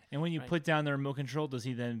happening. And when you put down the remote control, does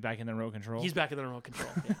he then back in the remote control? He's back in the remote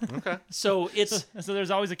control. Yeah. Okay. So it's so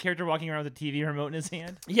there's always a character walking around with a TV remote in his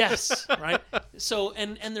hand. Yes, right. So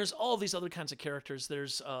and there's all these other kinds of characters.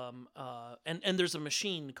 There's and there's a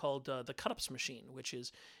machine called the cut-ups machine, which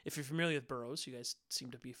is, if you're familiar with Burroughs, you guys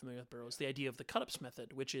seem to be familiar with Burroughs, the idea of the cut-ups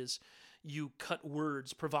method, which is you cut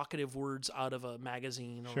words, provocative words, out of a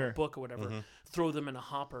magazine or a book or whatever, throw them in a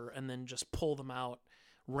hopper, and then just pull them out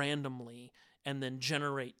randomly and then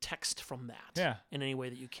generate text from that in any way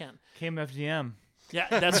that you can. KMFDM. Yeah,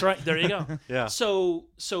 that's right. There you go. Yeah. So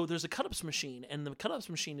there's a cut-ups machine, and the cut-ups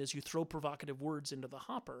machine is you throw provocative words into the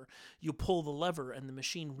hopper, you pull the lever, and the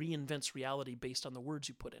machine reinvents reality based on the words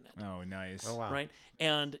you put in it. Oh, nice. Oh, wow. Right?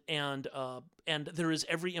 And there is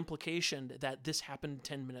every implication that this happened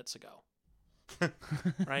 10 minutes ago.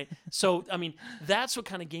 Right? So, I mean, that's what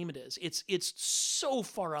kind of game it is. It's so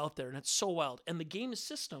far out there, and it's so wild. And the game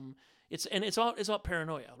system, it's about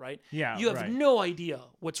paranoia, right? Yeah. You have no idea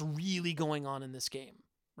what's really going on in this game,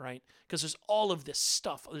 right? Because there's all of this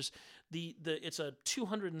stuff. There's it's a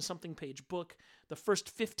 200 and something page book. The first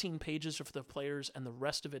 15 pages are for the players, and the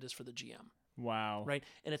rest of it is for the GM. Wow. Right?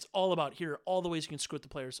 And it's all about here, all the ways you can screw with the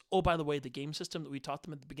players. Oh, by the way, the game system that we taught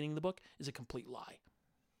them at the beginning of the book is a complete lie.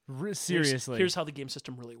 Seriously. Here's how the game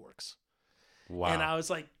system really works. Wow. And I was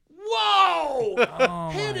like, whoa! Oh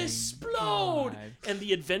Head my explode! God. And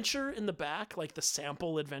the adventure in the back, like the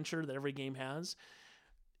sample adventure that every game has,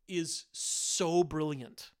 is so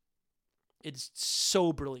brilliant. It's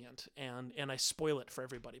so brilliant, and I spoil it for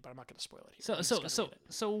everybody, but I'm not going to spoil it here.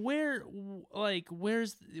 So we're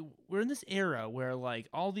in this era where like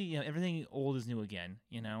all the everything old is new again,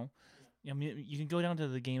 you know? I mean, you can go down to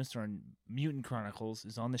the game store and Mutant Chronicles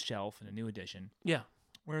is on the shelf in a new edition. Yeah.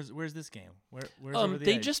 Where's this game? Where's Over the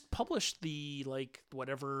they Edge? just published the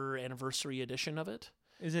whatever anniversary edition of it.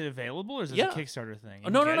 Is it available or is it a Kickstarter thing?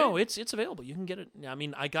 No. It's available. You can get it. I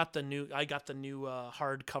mean, I got the new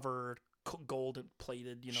hardcover gold and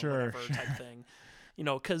plated, whatever type thing.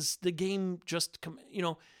 Because the game just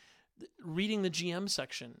reading the GM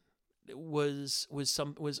section was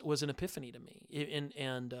an epiphany to me.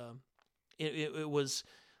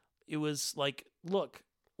 It was like, look,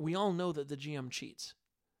 we all know that the GM cheats.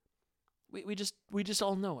 We just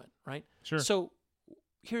all know it, right? Sure. So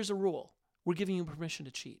here's a rule: we're giving you permission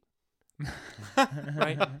to cheat.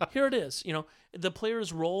 Right? Here it is. You know, the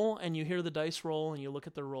players roll, and you hear the dice roll, and you look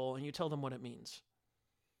at the roll, and you tell them what it means.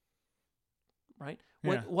 Right?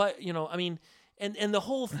 Yeah. What you know? I mean, and the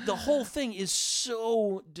whole thing is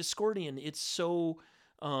so Discordian. It's so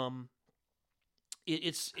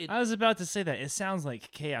I was about to say that. It sounds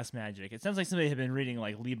like chaos magic. It sounds like somebody had been reading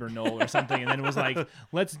like Liber Null or something, and then it was like,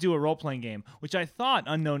 let's do a role-playing game, which I thought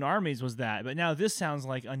Unknown Armies was that, but now this sounds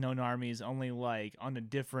like Unknown Armies, only like on a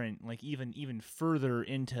different, like even further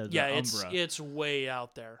into the Umbra. It's way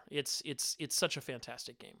out there. It's such a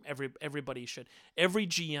fantastic game. Everybody should, every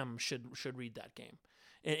GM should read that game.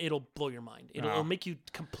 It'll blow your mind. It'll make you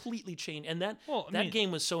completely change. And that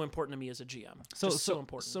game was so important to me as a GM. So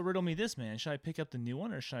important. So riddle me this, man. Should I pick up the new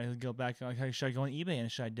one, or should I go back? Like, should I go on eBay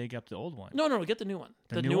and should I dig up the old one? No, get the new one.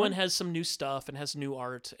 The new one has some new stuff and has new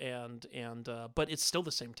art and but it's still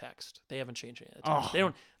the same text. They haven't changed it.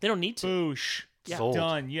 They don't need to. Boosh. Yeah. Sold.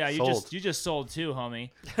 Done. Yeah, you just sold two,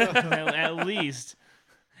 homie. At least.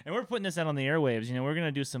 And we're putting this out on the airwaves. You know, we're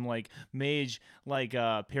gonna do some like mage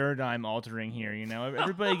paradigm altering here. You know,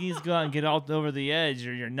 everybody needs to go out and get all over the edge,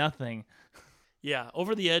 or you're nothing. Yeah,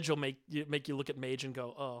 over the edge will make you look at mage and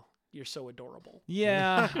go, "Oh, you're so adorable."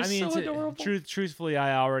 Yeah, I mean, so adorable. Truthfully,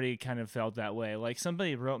 I already kind of felt that way. Like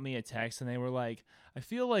somebody wrote me a text and they were like, "I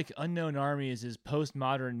feel like Unknown Armies is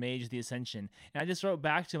postmodern Mage the Ascension," and I just wrote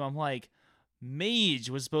back to him. I'm like,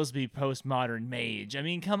 Mage was supposed to be postmodern Mage. I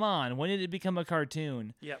mean, come on. When did it become a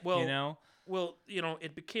cartoon? Yeah, well, you know? Well, you know,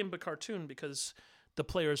 it became a cartoon because the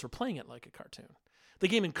players were playing it like a cartoon. The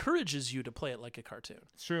game encourages you to play it like a cartoon.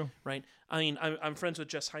 It's true. Right? I mean, I'm friends with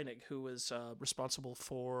Jess Heinig, who was responsible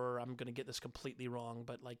for, I'm going to get this completely wrong,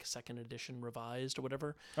 but like 2nd edition revised or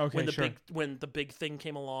whatever. Okay, when the big thing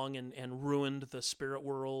came along and ruined the spirit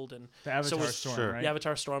world and the Avatar Storm, right? The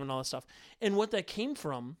Avatar Storm and all that stuff. And what that came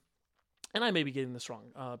from, and I may be getting this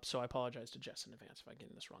wrong, so I apologize to Jess in advance if I'm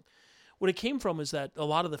getting this wrong. What it came from is that a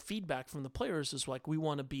lot of the feedback from the players is like, we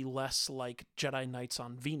want to be less like Jedi Knights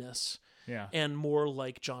on Venus, and more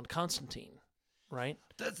like John Constantine, right?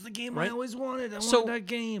 That's the game right? I always wanted. I wanted that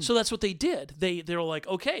game. So that's what they did. They're like,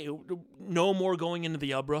 okay, no more going into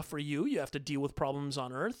the Umbra for you. You have to deal with problems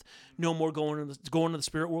on Earth. No more going to the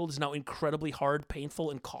spirit world is now incredibly hard, painful,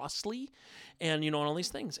 and costly, and and all these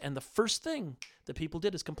things. And the first thing that people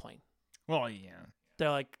did is complain. Well, yeah.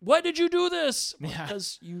 They're like, why did you do this? Yeah.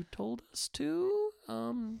 Because you told us to.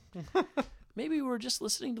 Maybe we were just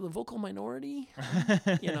listening to the vocal minority.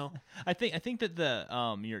 I think that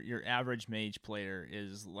the your average mage player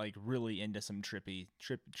is like really into some trippy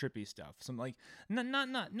stuff. Some like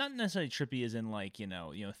not necessarily trippy as in like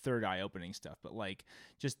third eye opening stuff, but like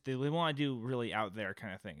just they want to do really out there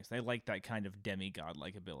kind of things. They like that kind of demigod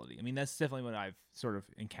like ability. I mean, that's definitely what I've sort of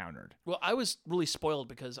encountered. Well, I was really spoiled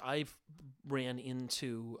because I ran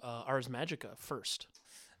into Ars Magica first.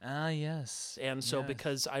 Ah, yes. And so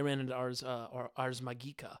because I ran into Ars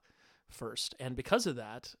Magica first, and because of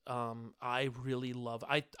that, I really love.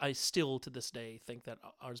 I still to this day think that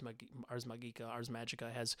Ars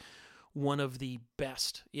Magica has one of the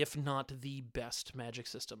best, if not the best, magic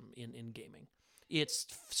system in gaming. It's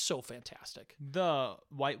so fantastic. The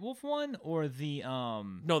White Wolf one or the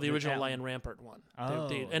no, the original Lion Rampart one. Oh,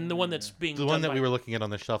 and the one that's being the one that we were looking at on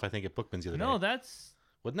the shelf, I think at Bookman's the other day. No, that's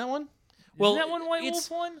wasn't that one? Well, isn't that one White Wolf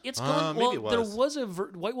one? It's gone. Well, maybe it was. There was a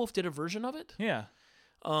White Wolf did a version of it. Yeah.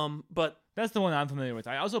 But that's the one I'm familiar with.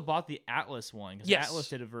 I also bought the Atlas one because Yes. Atlas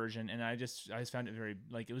did a version, and I just found it very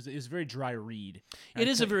it was very dry read. It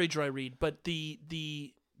is a very dry read, but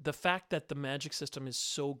the fact that the magic system is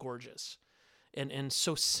so gorgeous and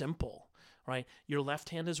so simple, right? Your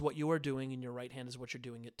left hand is what you are doing, and your right hand is what you're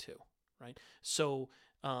doing it to, right? So.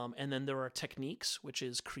 And then there are techniques, which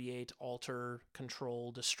is create, alter,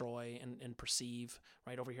 control, destroy, and perceive,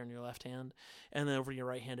 right over here in your left hand. And then over your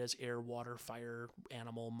right hand is air, water, fire,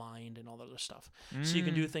 animal, mind, and all that other stuff. So you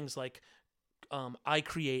can do things like, I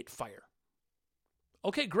create fire.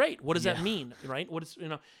 Okay, great. What does that mean, right? What is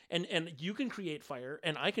and you can create fire,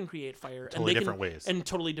 and I can create fire, Totally different ways. in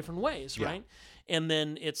totally different ways, Yeah. right? And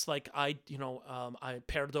then it's like I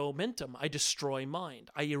perdo mentum. I destroy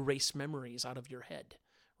mind. I erase memories out of your head.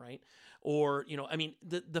 Right, or I mean,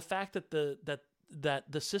 the fact that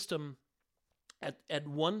the system at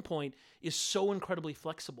one point is so incredibly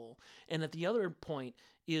flexible, and at the other point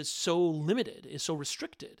is so limited, is so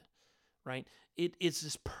restricted, right? It's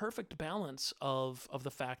this perfect balance of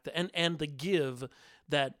the fact that and the give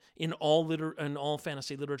that in all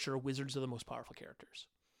fantasy literature, wizards are the most powerful characters.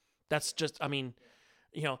 That's just, I mean,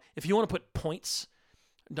 if you want to put points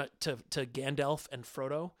to Gandalf and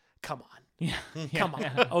Frodo, come on. Yeah. Come on,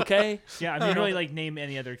 okay? Yeah, I mean, really, like, name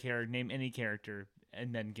any character,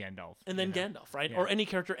 and then Gandalf. And then Gandalf, right? Yeah. Or any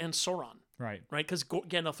character and Sauron, Right. right? Because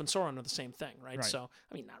Gandalf and Sauron are the same thing, right? Right. So,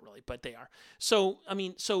 I mean, not really, but they are. So, I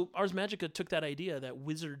mean, Ars Magica took that idea that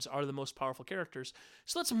wizards are the most powerful characters.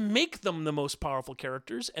 So let's make them the most powerful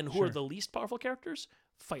characters. And who are Sure. the least powerful characters?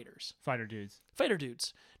 Fighters. Fighter dudes. Fighter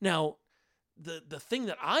dudes. Now, the thing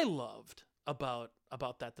that I loved about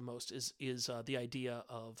that the most is the idea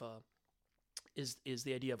of is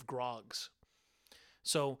the idea of grogs.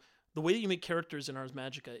 So the way that you make characters in Ars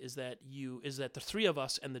Magica is that the three of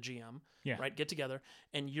us and the GM, Yeah. right, get together,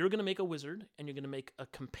 and you're going to make a wizard, and you're going to make a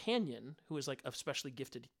companion who is like a specially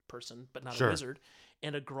gifted person, but not Sure. a wizard,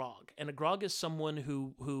 and a grog. And a grog is someone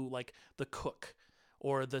who like the cook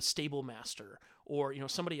or the stable master or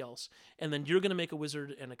somebody else. And then you're going to make a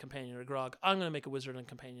wizard and a companion and a grog. I'm going to make a wizard and a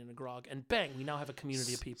companion and a grog. And bang, we now have a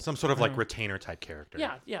community of people. Some sort of like retainer type character.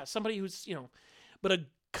 Yeah, somebody who's, but a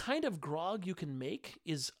kind of grog you can make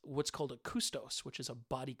is what's called a custos, which is a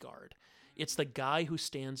bodyguard. It's the guy who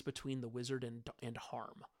stands between the wizard and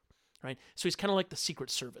harm, right? So he's kind of like the Secret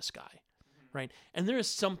Service guy, right? And there is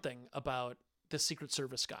something about the Secret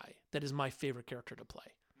Service guy that is my favorite character to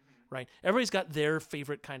play, right? Everybody's got their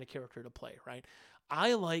favorite kind of character to play, right?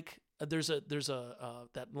 I like, there's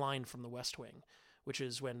that line from The West Wing, which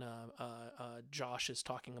is when Josh is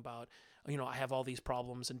talking about, I have all these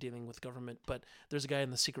problems in dealing with government, but there's a guy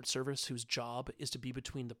in the Secret Service whose job is to be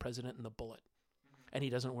between the president and the bullet, and he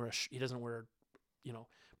doesn't wear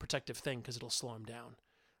protective thing because it'll slow him down.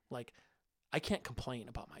 Like, I can't complain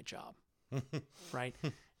about my job, right?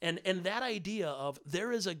 And that idea of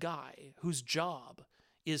there is a guy whose job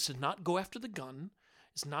is to not go after the gun,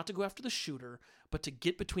 is not to go after the shooter, but to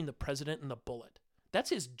get between the president and the bullet. That's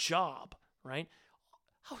his job, right?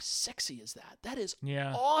 How sexy is that? That is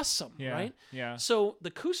awesome, Yeah. right? Yeah. So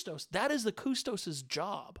the Custos, that is the Custos's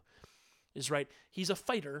job, is right. He's a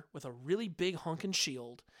fighter with a really big honking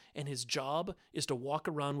shield, and his job is to walk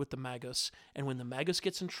around with the Magus, and when the Magus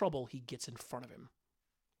gets in trouble, he gets in front of him,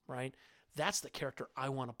 right? That's the character I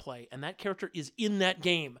want to play, and that character is in that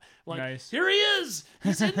game. Like, Nice. here he is!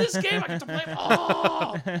 He's in this game! I get to play him!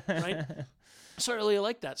 Oh! Right? So I really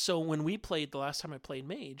like that. So when we played, the last time I played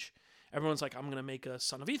Mage, everyone's like, I'm going to make a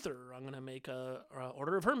Son of Ether, or I'm going to make a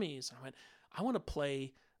Order of Hermes. And I went, I want to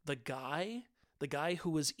play the guy who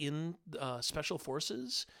was in Special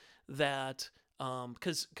Forces that,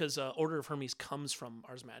 because Order of Hermes comes from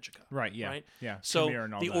Ars Magica. Right. Yeah. Right? Yeah. So Tremere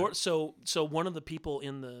and all that. so one of the people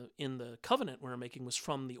in the Covenant we were making was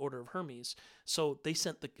from the Order of Hermes. So they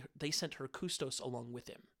sent her Custos along with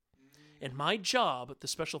him. And my job, the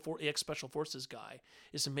Special Forces guy,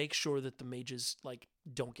 is to make sure that the mages like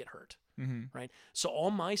don't get hurt, right? So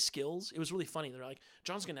all my skills, it was really funny. They're like,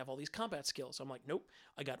 John's gonna have all these combat skills. I'm like, nope.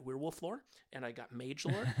 I got werewolf lore, and I got mage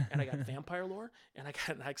lore, and I got vampire lore, and I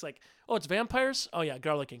got. It's like, oh, it's vampires. Oh yeah,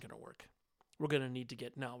 garlic ain't gonna work. We're gonna need to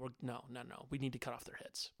get no. We need to cut off their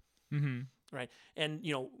heads. Right, and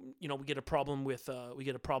we get a problem with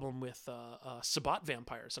Sabbat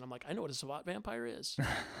vampires, and I'm like, I know what a Sabbat vampire is.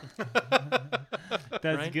 That's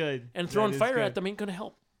right? good. And throwing That is fire good. at them ain't gonna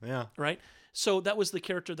help. Yeah. Right, so that was the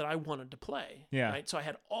character that I wanted to play. Yeah. Right, so I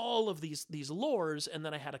had all of these lores, and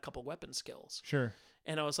then I had a couple weapon skills, Sure.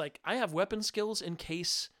 and I was like, I have weapon skills in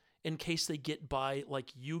case they get by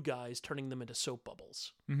like you guys turning them into soap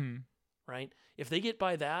bubbles. Right, if they get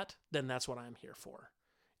by that, then that's what I'm here for.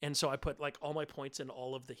 And so I put like all my points in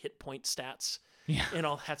all of the hit point stats and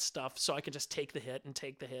all that stuff, so I can just take the hit and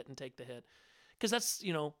take the hit and take the hit, because that's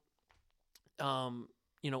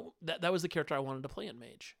that was the character I wanted to play in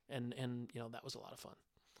Mage, and that was a lot of fun.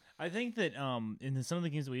 I think that in some of the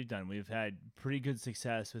games that we've done, we've had pretty good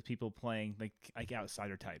success with people playing like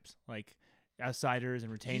outsider types, like outsiders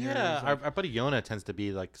and retainers. Yeah, like, our buddy Yona tends to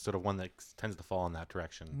be like sort of one that tends to fall in that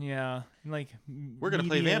direction. yeah, like We're gonna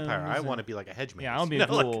play vampire. I mediums want to and- be like a hedge maze. Yeah, I want to be You a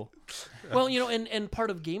know, like- ghoul. Well, and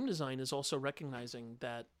part of game design is also recognizing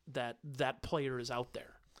that player is out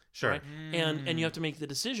there. Sure. Right? And you have to make the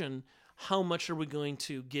decision, how much are we going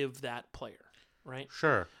to give that player, right?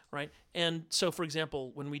 Sure. Right? And so, for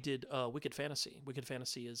example, when we did Wicked Fantasy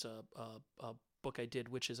is a book I did,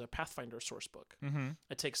 which is a Pathfinder source book.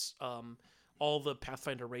 It takes all the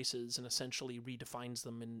Pathfinder races and essentially redefines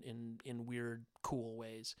them in weird, cool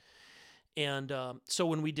ways. And so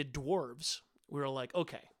when we did dwarves, we were like,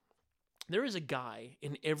 okay, there is a guy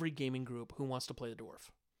in every gaming group who wants to play the dwarf,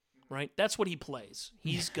 right? That's what he plays.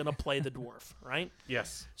 He's going to play the dwarf, right?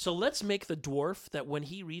 Yes. So let's make the dwarf that when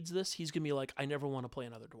he reads this, he's going to be like, I never want to play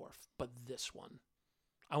another dwarf, but this one.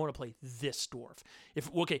 I want to play this dwarf.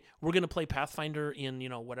 We're going to play Pathfinder in,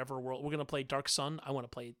 whatever world. We're going to play Dark Sun. I want to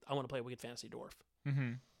play Wicked Fantasy Dwarf.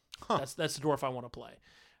 Mm-hmm. Huh. That's the dwarf I want to play.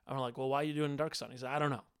 I'm like, well, why are you doing Dark Sun? He said, I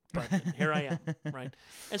don't know. But here I am, right?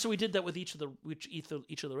 And so we did that with each of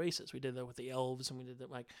the races. We did that with the elves, and we did that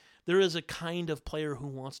there is a kind of player who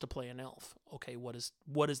wants to play an elf. Okay, what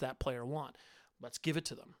does that player want? Let's give it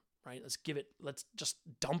to them, right? Let's just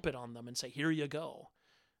dump it on them and say, here you go,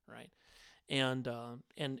 right? And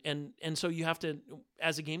so you have to,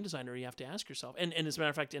 as a game designer, you have to ask yourself. And as a matter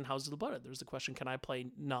of fact, in Houses of the Blood, there's the question: can I play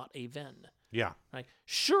not a Ven? Yeah. Right?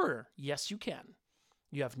 Sure, yes, you can.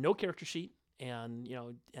 You have no character sheet. And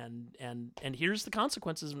and here's the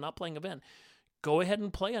consequences of not playing a Ven. Go ahead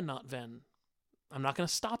and play a not Ven. I'm not going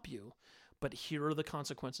to stop you, but here are the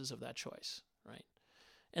consequences of that choice, right?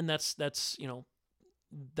 And that's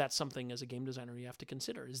something as a game designer you have to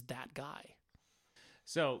consider, is that guy.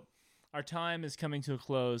 So our time is coming to a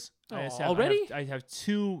close. Already? I have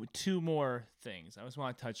two more things I just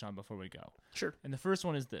want to touch on before we go. Sure. And the first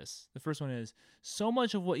one is this. The first one is, so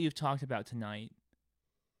much of what you've talked about tonight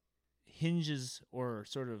hinges or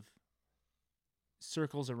sort of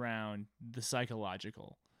circles around the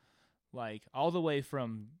psychological, like all the way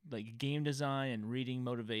from like game design and reading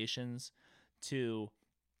motivations to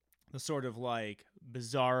the sort of like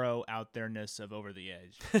bizarro out there-ness of Over the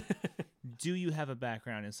Edge. Do you have a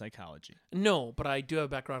background in psychology? No, but I do have a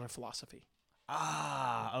background in philosophy.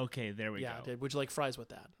 Okay, there we go. Yeah, would you like fries with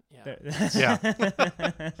that? Yeah. Yeah.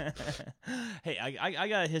 Hey, I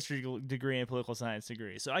got a history degree and political science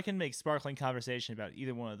degree, so I can make sparkling conversation about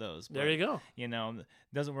either one of those. There you go. It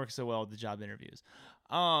doesn't work so well with the job interviews.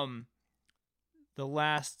 The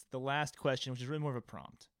last question, which is really more of a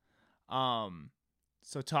prompt.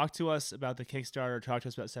 So talk to us about the Kickstarter. Talk to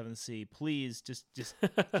us about 7th Sea. Please, just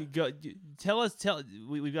go.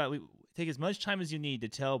 Take as much time as you need to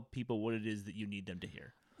tell people what it is that you need them to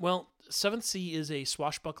hear. Well, 7th Sea is a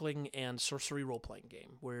swashbuckling and sorcery role-playing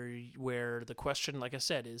game where the question, like I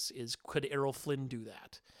said, is could Errol Flynn do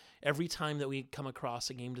that? Every time that we come across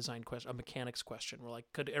a game design question, a mechanics question, we're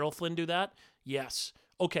like, could Errol Flynn do that? Yes.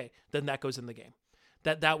 Okay, then that goes in the game.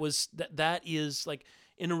 That is like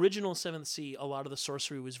in original 7th Sea, a lot of the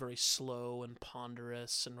sorcery was very slow and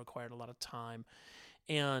ponderous and required a lot of time.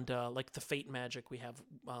 And like the fate magic, we have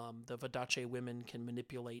the Vodacce women can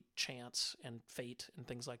manipulate chance and fate and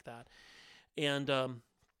things like that. And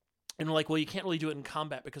we're like, well, you can't really do it in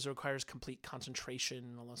combat because it requires complete concentration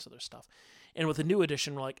and all this other stuff. And with the new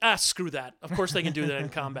edition, we're like, screw that. Of course they can do that in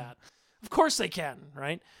combat. Of course they can,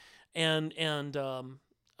 right?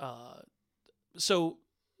 So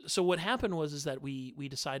what happened was that we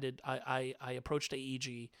decided I approached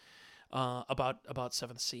AEG about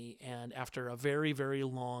 7th Sea, and after a very, very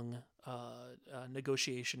long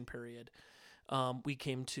negotiation period, we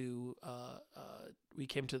came to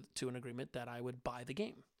an agreement that I would buy the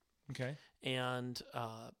game. Okay. And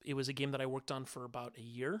it was a game that I worked on for about a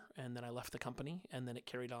year, and then I left the company, and then it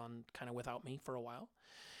carried on kind of without me for a while.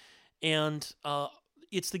 And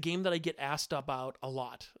it's the game that I get asked about a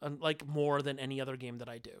lot, like more than any other game that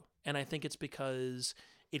I do. And I think it's because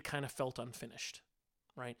it kind of felt unfinished.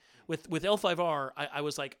 Right. With L5R, I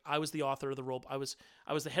was the author of the role. I was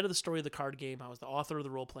the head of the story of the card game. I was the author of the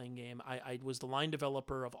role playing game. I was the line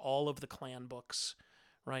developer of all of the clan books.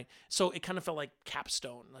 Right. So it kind of felt like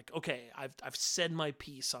capstone. Like, okay, I've said my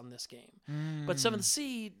piece on this game. But 7th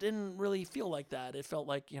Sea didn't really feel like that. It felt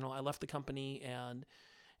like, I left the company and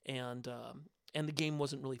the game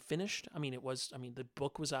wasn't really finished. I mean, the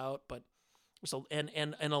book was out, but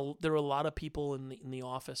there were a lot of people in the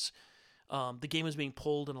office. The game was being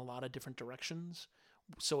pulled in a lot of different directions,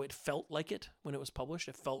 so it felt like it when it was published.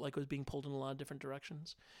 It felt like it was being pulled in a lot of different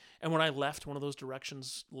directions. And when I left, one of those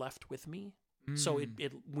directions left with me. So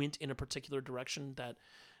it went in a particular direction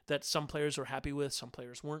that some players were happy with, some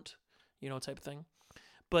players weren't, type of thing.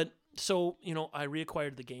 But so, I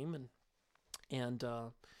reacquired the game and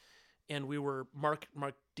we were Mark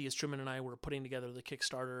Diaz-Truman and I were putting together the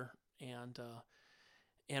Kickstarter and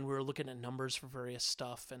we were looking at numbers for various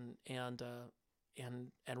stuff and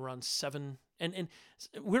we're on 7 and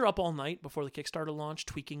we're up all night before the Kickstarter launch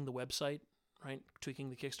tweaking the website, right?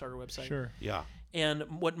 Tweaking the Kickstarter website. Sure. Yeah. And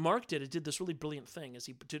what Mark did this really brilliant thing is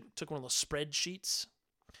he took one of those spreadsheets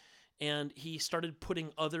and he started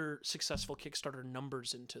putting other successful Kickstarter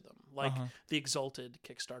numbers into them, like the Exalted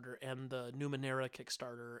Kickstarter and the Numenera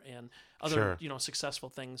Kickstarter and other, successful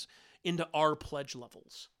things into our pledge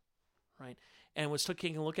levels, right? and was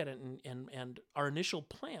taking a look at it, and our initial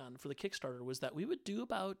plan for the Kickstarter was that we would do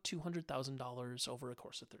about $200,000 over a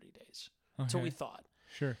course of 30 days. That's what we thought.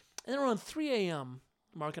 Sure. And then around 3 a.m.,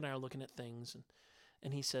 Mark and I are looking at things,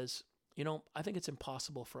 and he says, I think it's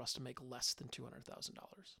impossible for us to make less than $200,000.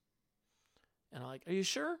 And I'm like, are you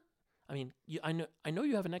sure? I mean, I know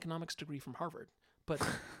you have an economics degree from Harvard, but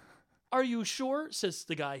are you sure? Says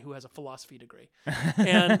the guy who has a philosophy degree.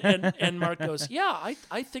 And Mark goes, yeah,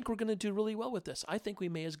 I think we're going to do really well with this. I think we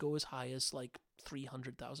may go as high as like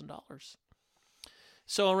 $300,000.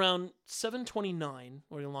 So around 7:29,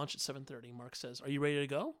 we're going to launch at 7:30, Mark says, are you ready to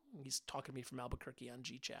go? He's talking to me from Albuquerque on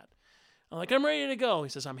GChat. I'm like, I'm ready to go. He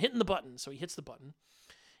says, I'm hitting the button. So he hits the button.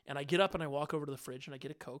 And I get up and I walk over to the fridge and I get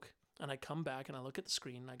a Coke. And I come back and I look at the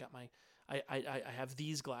screen. And I got I have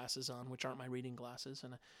these glasses on, which aren't my reading glasses.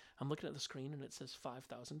 And I'm looking at the screen and it says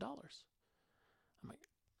 $5,000. I'm like,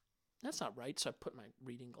 that's not right. So I put my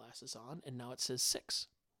reading glasses on and now it says 6.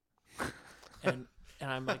 And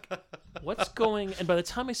I'm like, what's going? And by the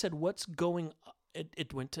time I said what's going,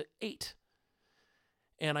 it went to 8.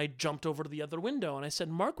 And I jumped over to the other window and I said,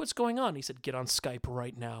 Mark, what's going on? He said, get on Skype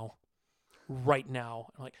right now. Right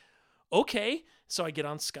now. I'm like, okay. So I get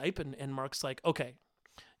on Skype and Mark's like, okay,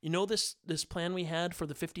 this plan we had for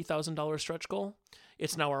the $50,000 stretch goal?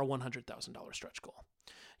 It's now our $100,000 stretch goal.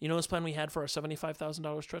 This plan we had for our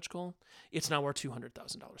 $75,000 stretch goal? It's now our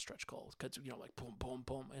 $200,000 stretch goal. Because, like boom, boom,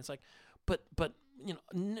 boom. And it's like, but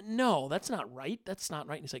no, that's not right. That's not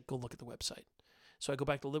right. And he's like, go look at the website. So I go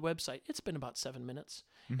back to the website. It's been about 7 minutes,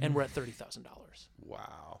 and we're at $30,000.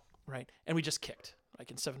 Wow. Right? And we just kicked,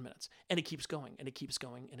 like in 7 minutes. And it keeps going, and it keeps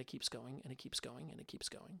going, and it keeps going, and it keeps going, and it keeps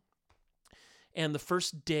going. And the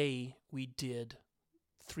first day we did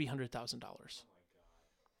 $300,000.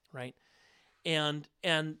 Right? And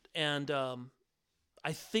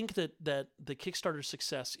I think that the Kickstarter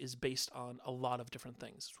success is based on a lot of different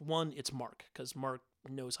things. One, it's Mark, because Mark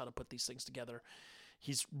knows how to put these things together.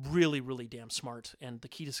 He's really, really damn smart, and the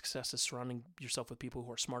key to success is surrounding yourself with people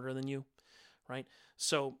who are smarter than you, right?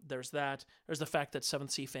 So there's that. There's the fact that 7th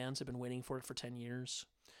Sea fans have been waiting for it for 10 years.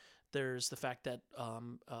 There's the fact that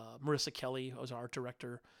Marissa Kelly, who was our art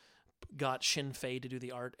director, got Shin Fei to do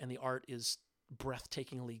the art, and the art is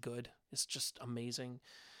breathtakingly good. It's just amazing.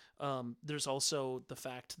 There's also the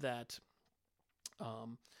fact that...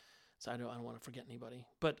 So I don't want to forget anybody.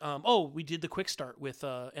 But, we did the quick start with,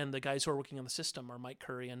 and the guys who are working on the system are Mike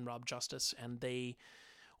Curry and Rob Justice, and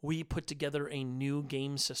we put together a new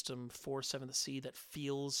game system for 7th Sea that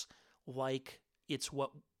feels like it's what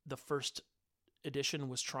the first edition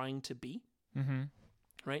was trying to be,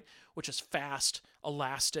 right? Which is fast,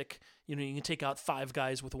 elastic, you can take out 5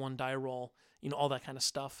 guys with 1 die roll, all that kind of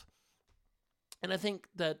stuff. And I think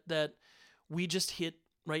that we just hit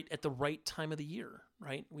right at the right time of the year,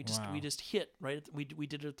 right? We just hit right. We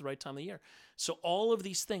did it at the right time of the year. So all of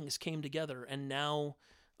these things came together, and now,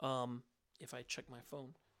 if I check my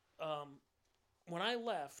phone, when I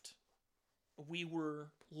left, we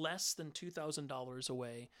were less than $2,000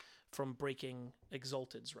 away from breaking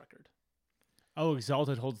Exalted's record. Oh,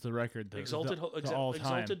 Exalted holds the record. Exalted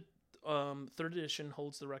 3rd edition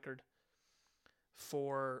holds the record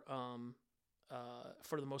for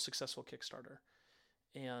the most successful Kickstarter.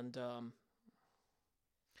 And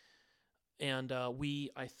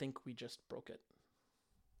I think we just broke it.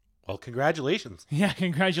 Well, congratulations. Yeah,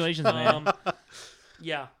 congratulations, man.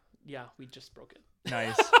 Yeah, we just broke it.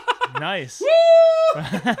 Nice. Nice. Woo!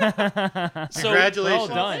 Congratulations. Well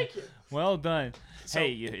done. Thank you. Well done. So-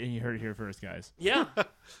 Hey, you heard it here first, guys. Yeah.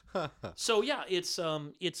 So yeah, it's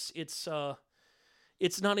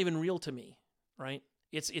not even real to me, right?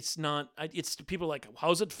 It's not. It's people are like,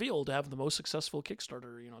 how's it feel to have the most successful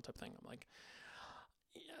Kickstarter, type thing. I'm like,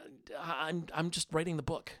 I'm just writing the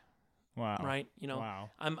book. Wow. Right.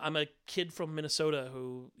 Wow. I'm a kid from Minnesota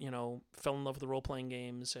who fell in love with the role playing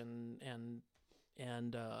games and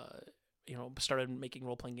started making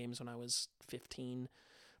role playing games when I was 15,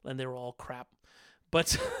 and they were all crap.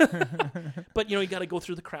 But you got to go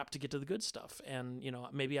through the crap to get to the good stuff, and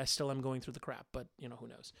maybe I still am going through the crap, but who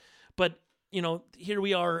knows? But here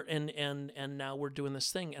we are, and now we're doing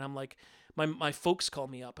this thing, and I'm like, my folks call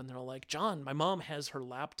me up, and they're like, John, my mom has her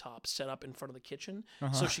laptop set up in front of the kitchen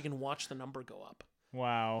so she can watch the number go up.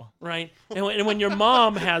 Wow. Right, and when your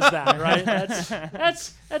mom has that, right,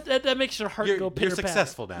 that makes your heart go pitter-patter. You're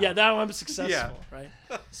successful now. Yeah, now I'm successful. Yeah. Right.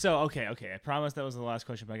 So okay. I promise that was the last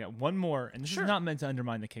question, but I got one more, and this Sure. is not meant to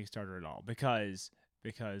undermine the Kickstarter at all, because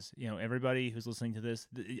everybody who's listening to this,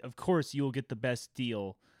 of course, you will get the best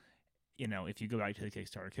deal. If you go back to the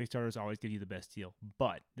Kickstarters always give you the best deal.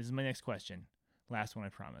 But this is my next question. Last one, I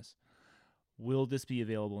promise. will this be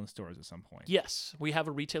available in stores at some point? Yes, we have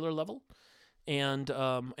a retailer level, and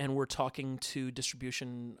we're talking to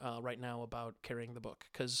distribution right now about carrying the book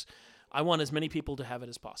because I want as many people to have it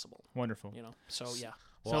as possible. Wonderful. So yeah.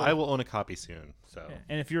 Well, So- I will own a copy soon. So Yeah.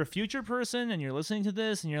 And if you're a future person and you're listening to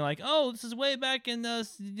this and you're like, oh, this is way back in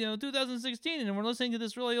 2016 and we're listening to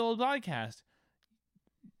this really old podcast,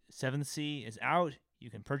 7th Sea is out.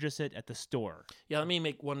 You can purchase it at the store. Yeah, let me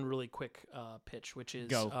make one really quick pitch, which is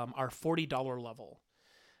Go. our $40 level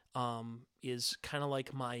is kind of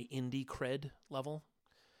like my indie cred level,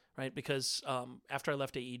 right? Because after I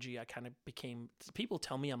left AEG, I kind of became, people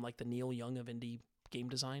tell me I'm like the Neil Young of indie game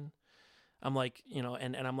design. I'm like,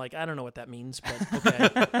 and I'm like, I don't know what that means, but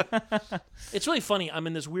okay. It's really funny. I'm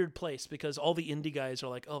in this weird place because all the indie guys are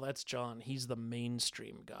like, oh, that's John. He's the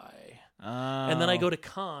mainstream guy. And then I go to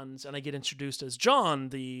cons and I get introduced as John,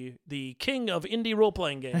 the king of indie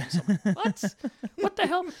role-playing games. I'm like, what? What the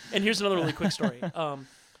hell? And here's another really quick story.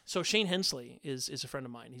 So Shane Hensley is a friend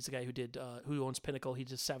of mine. He's the guy who owns Pinnacle. He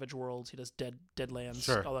does Savage Worlds. He does Deadlands,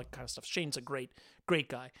 Sure. all that kind of stuff. Shane's a great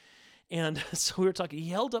guy. And so we were talking. He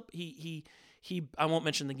held up. He. I won't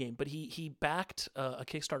mention the game, but he backed a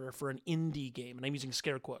Kickstarter for an indie game, and I'm using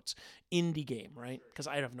scare quotes. Indie game, right? Because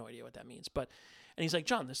I have no idea what that means. And he's like,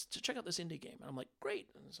 John, check out this indie game, and I'm like, great.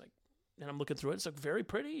 And it's like, and I'm looking through it. It's like very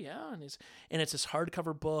pretty, yeah. And it's this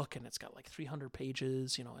hardcover book, and it's got like 300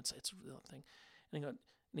 pages. It's a real thing. And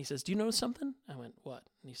he says, do you notice something? I went, what?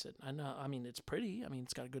 And he said, I know. I mean, it's pretty. I mean,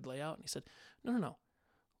 it's got a good layout. And he said, no.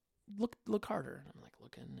 Look harder. And I'm like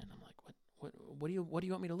looking, and I'm like, what do you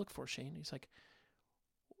want me to look for, Shane? He's like,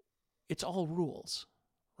 it's all rules,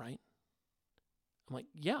 right? I'm like,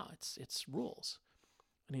 yeah, it's rules.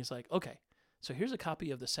 And he's like, okay, so here's a copy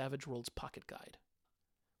of the Savage Worlds Pocket Guide,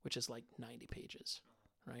 which is like 90 pages,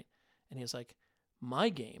 right? And he's like, my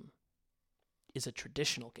game is a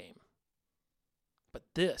traditional game, but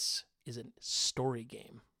this is a story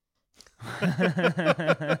game. And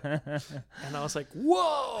I was like,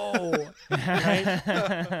 whoa,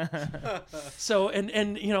 right? So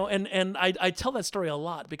and I tell that story a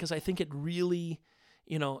lot because I think it really,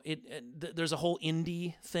 there's a whole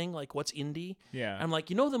indie thing, like what's indie? Yeah. I'm like,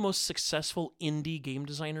 the most successful indie game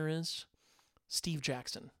designer is Steve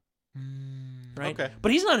Jackson, right? Okay.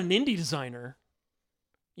 But he's not an indie designer.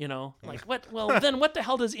 Like what? Well, then what the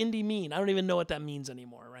hell does indie mean? I don't even know what that means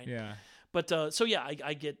anymore, right? Yeah. But so yeah,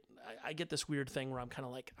 I get this weird thing where I'm kind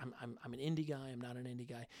of like I'm an indie guy, I'm not an indie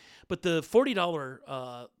guy. But the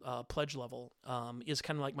 $40 pledge level is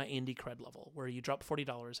kind of like my indie cred level, where you drop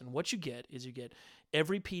 $40 and what you get is you get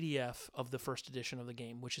every PDF of the first edition of the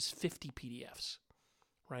game, which is 50 PDFs,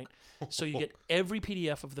 right? So you get every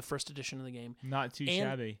PDF of the first edition of the game, Not too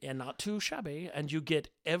shabby. and not too shabby, and you get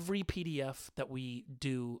every PDF that we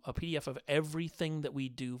do, a PDF of everything that we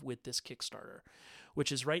do with this Kickstarter, which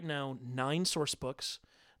is right now 9 source books,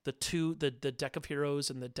 the deck of heroes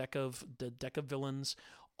and the deck of villains,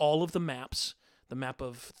 all of the maps, the map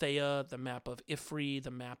of Thea, the map of Ifri, the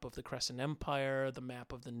map of the Crescent Empire, the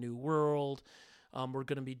map of the New World. We're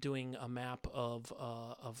going to be doing a map of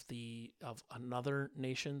another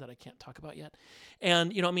nation that I can't talk about yet.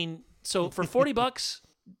 And so for $40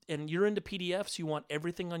 and you're into PDFs, you want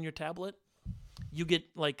everything on your tablet, you get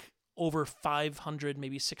like over $500,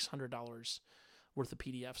 maybe $600 worth of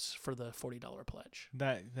PDFs for the $40 pledge.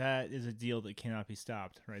 That is a deal that cannot be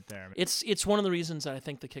stopped right there. It's one of the reasons that I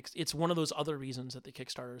think it's one of those other reasons that the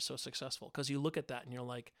Kickstarter is so successful, because you look at that and you're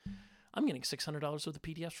like, I'm getting $600 worth of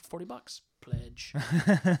PDFs for $40 pledge,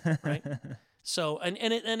 right? So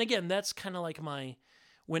and again, that's kind of like my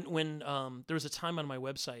when there was a time on my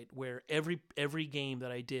website where every game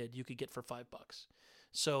that I did you could get for $5.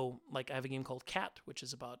 So, like, I have a game called Cat, which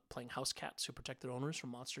is about playing house cats who protect their owners from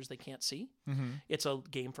monsters they can't see. Mm-hmm. It's a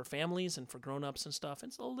game for families and for grown-ups and stuff.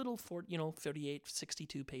 It's a little 38,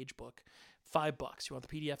 62-page book. $5. You want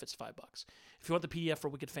the PDF, it's $5. If you want the PDF for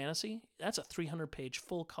Wicked Fantasy, that's a 300-page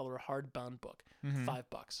full-color hardbound book. Mm-hmm.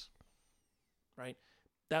 $5. Right?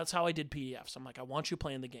 That's how I did PDFs. I'm like, I want you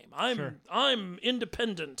playing the game. Sure. I'm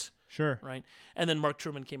independent. Sure. Right? And then Mark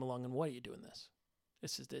Truman came along and, what are you doing this?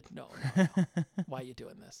 This is it. No. Why are you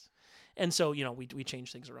doing this? And so, we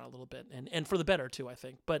change things around a little bit, and for the better too, I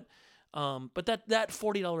think. But that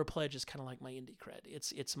 $40 pledge is kind of like my indie cred.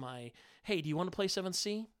 It's my, hey, do you want to play 7th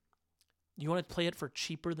Sea? You want to play it for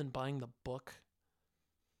cheaper than buying the book,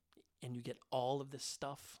 and you get all of this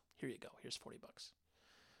stuff. Here you go. Here's $40.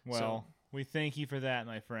 Well, we thank you for that,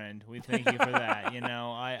 my friend. We thank you for that.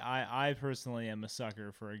 I personally am a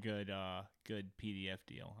sucker for a good PDF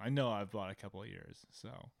deal. I know I've bought a couple of years, so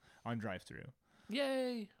on drive-through.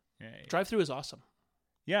 Yay! Yay. Drive-through is awesome.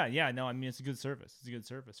 Yeah. No, I mean, it's a good service. It's a good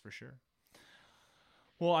service for sure.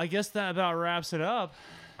 Well, I guess that about wraps it up.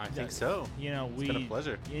 I think so. It's been a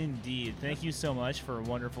pleasure. Indeed. Thank you so much for a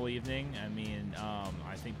wonderful evening. I mean,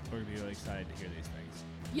 I think we're going to be really excited to hear these things.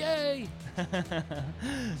 Yay!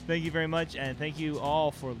 Thank you very much, and thank you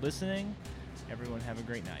all for listening. Everyone have a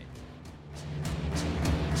great night.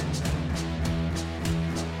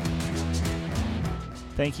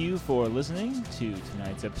 Thank you for listening to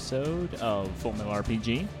tonight's episode of Full Metal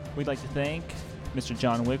RPG. We'd like to thank Mr.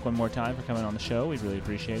 John Wick one more time for coming on the show. We really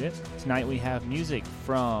appreciate it. Tonight we have music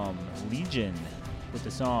from Legion with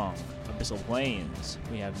the song Abyssal Plains.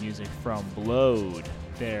 We have music from Blowed,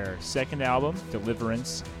 their second album,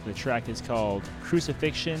 Deliverance. The track is called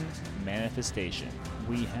Crucifixion Manifestation.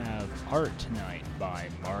 We have art tonight by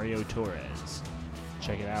Mario Torres.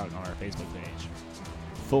 Check it out on our Facebook page.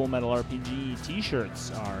 Full Metal RPG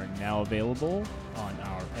t-shirts are now available on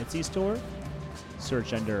our Etsy store.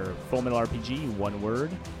 Search under Full Metal RPG, one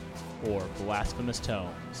word, or Blasphemous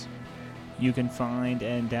Tomes. You can find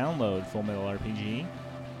and download Full Metal RPG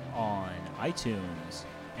on iTunes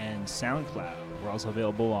and SoundCloud. We're also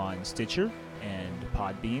available on Stitcher and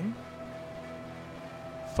Podbean.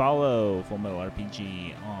 Follow Full Metal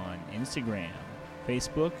RPG on Instagram,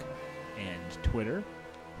 Facebook, and Twitter.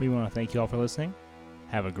 We want to thank you all for listening.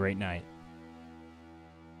 Have a great night.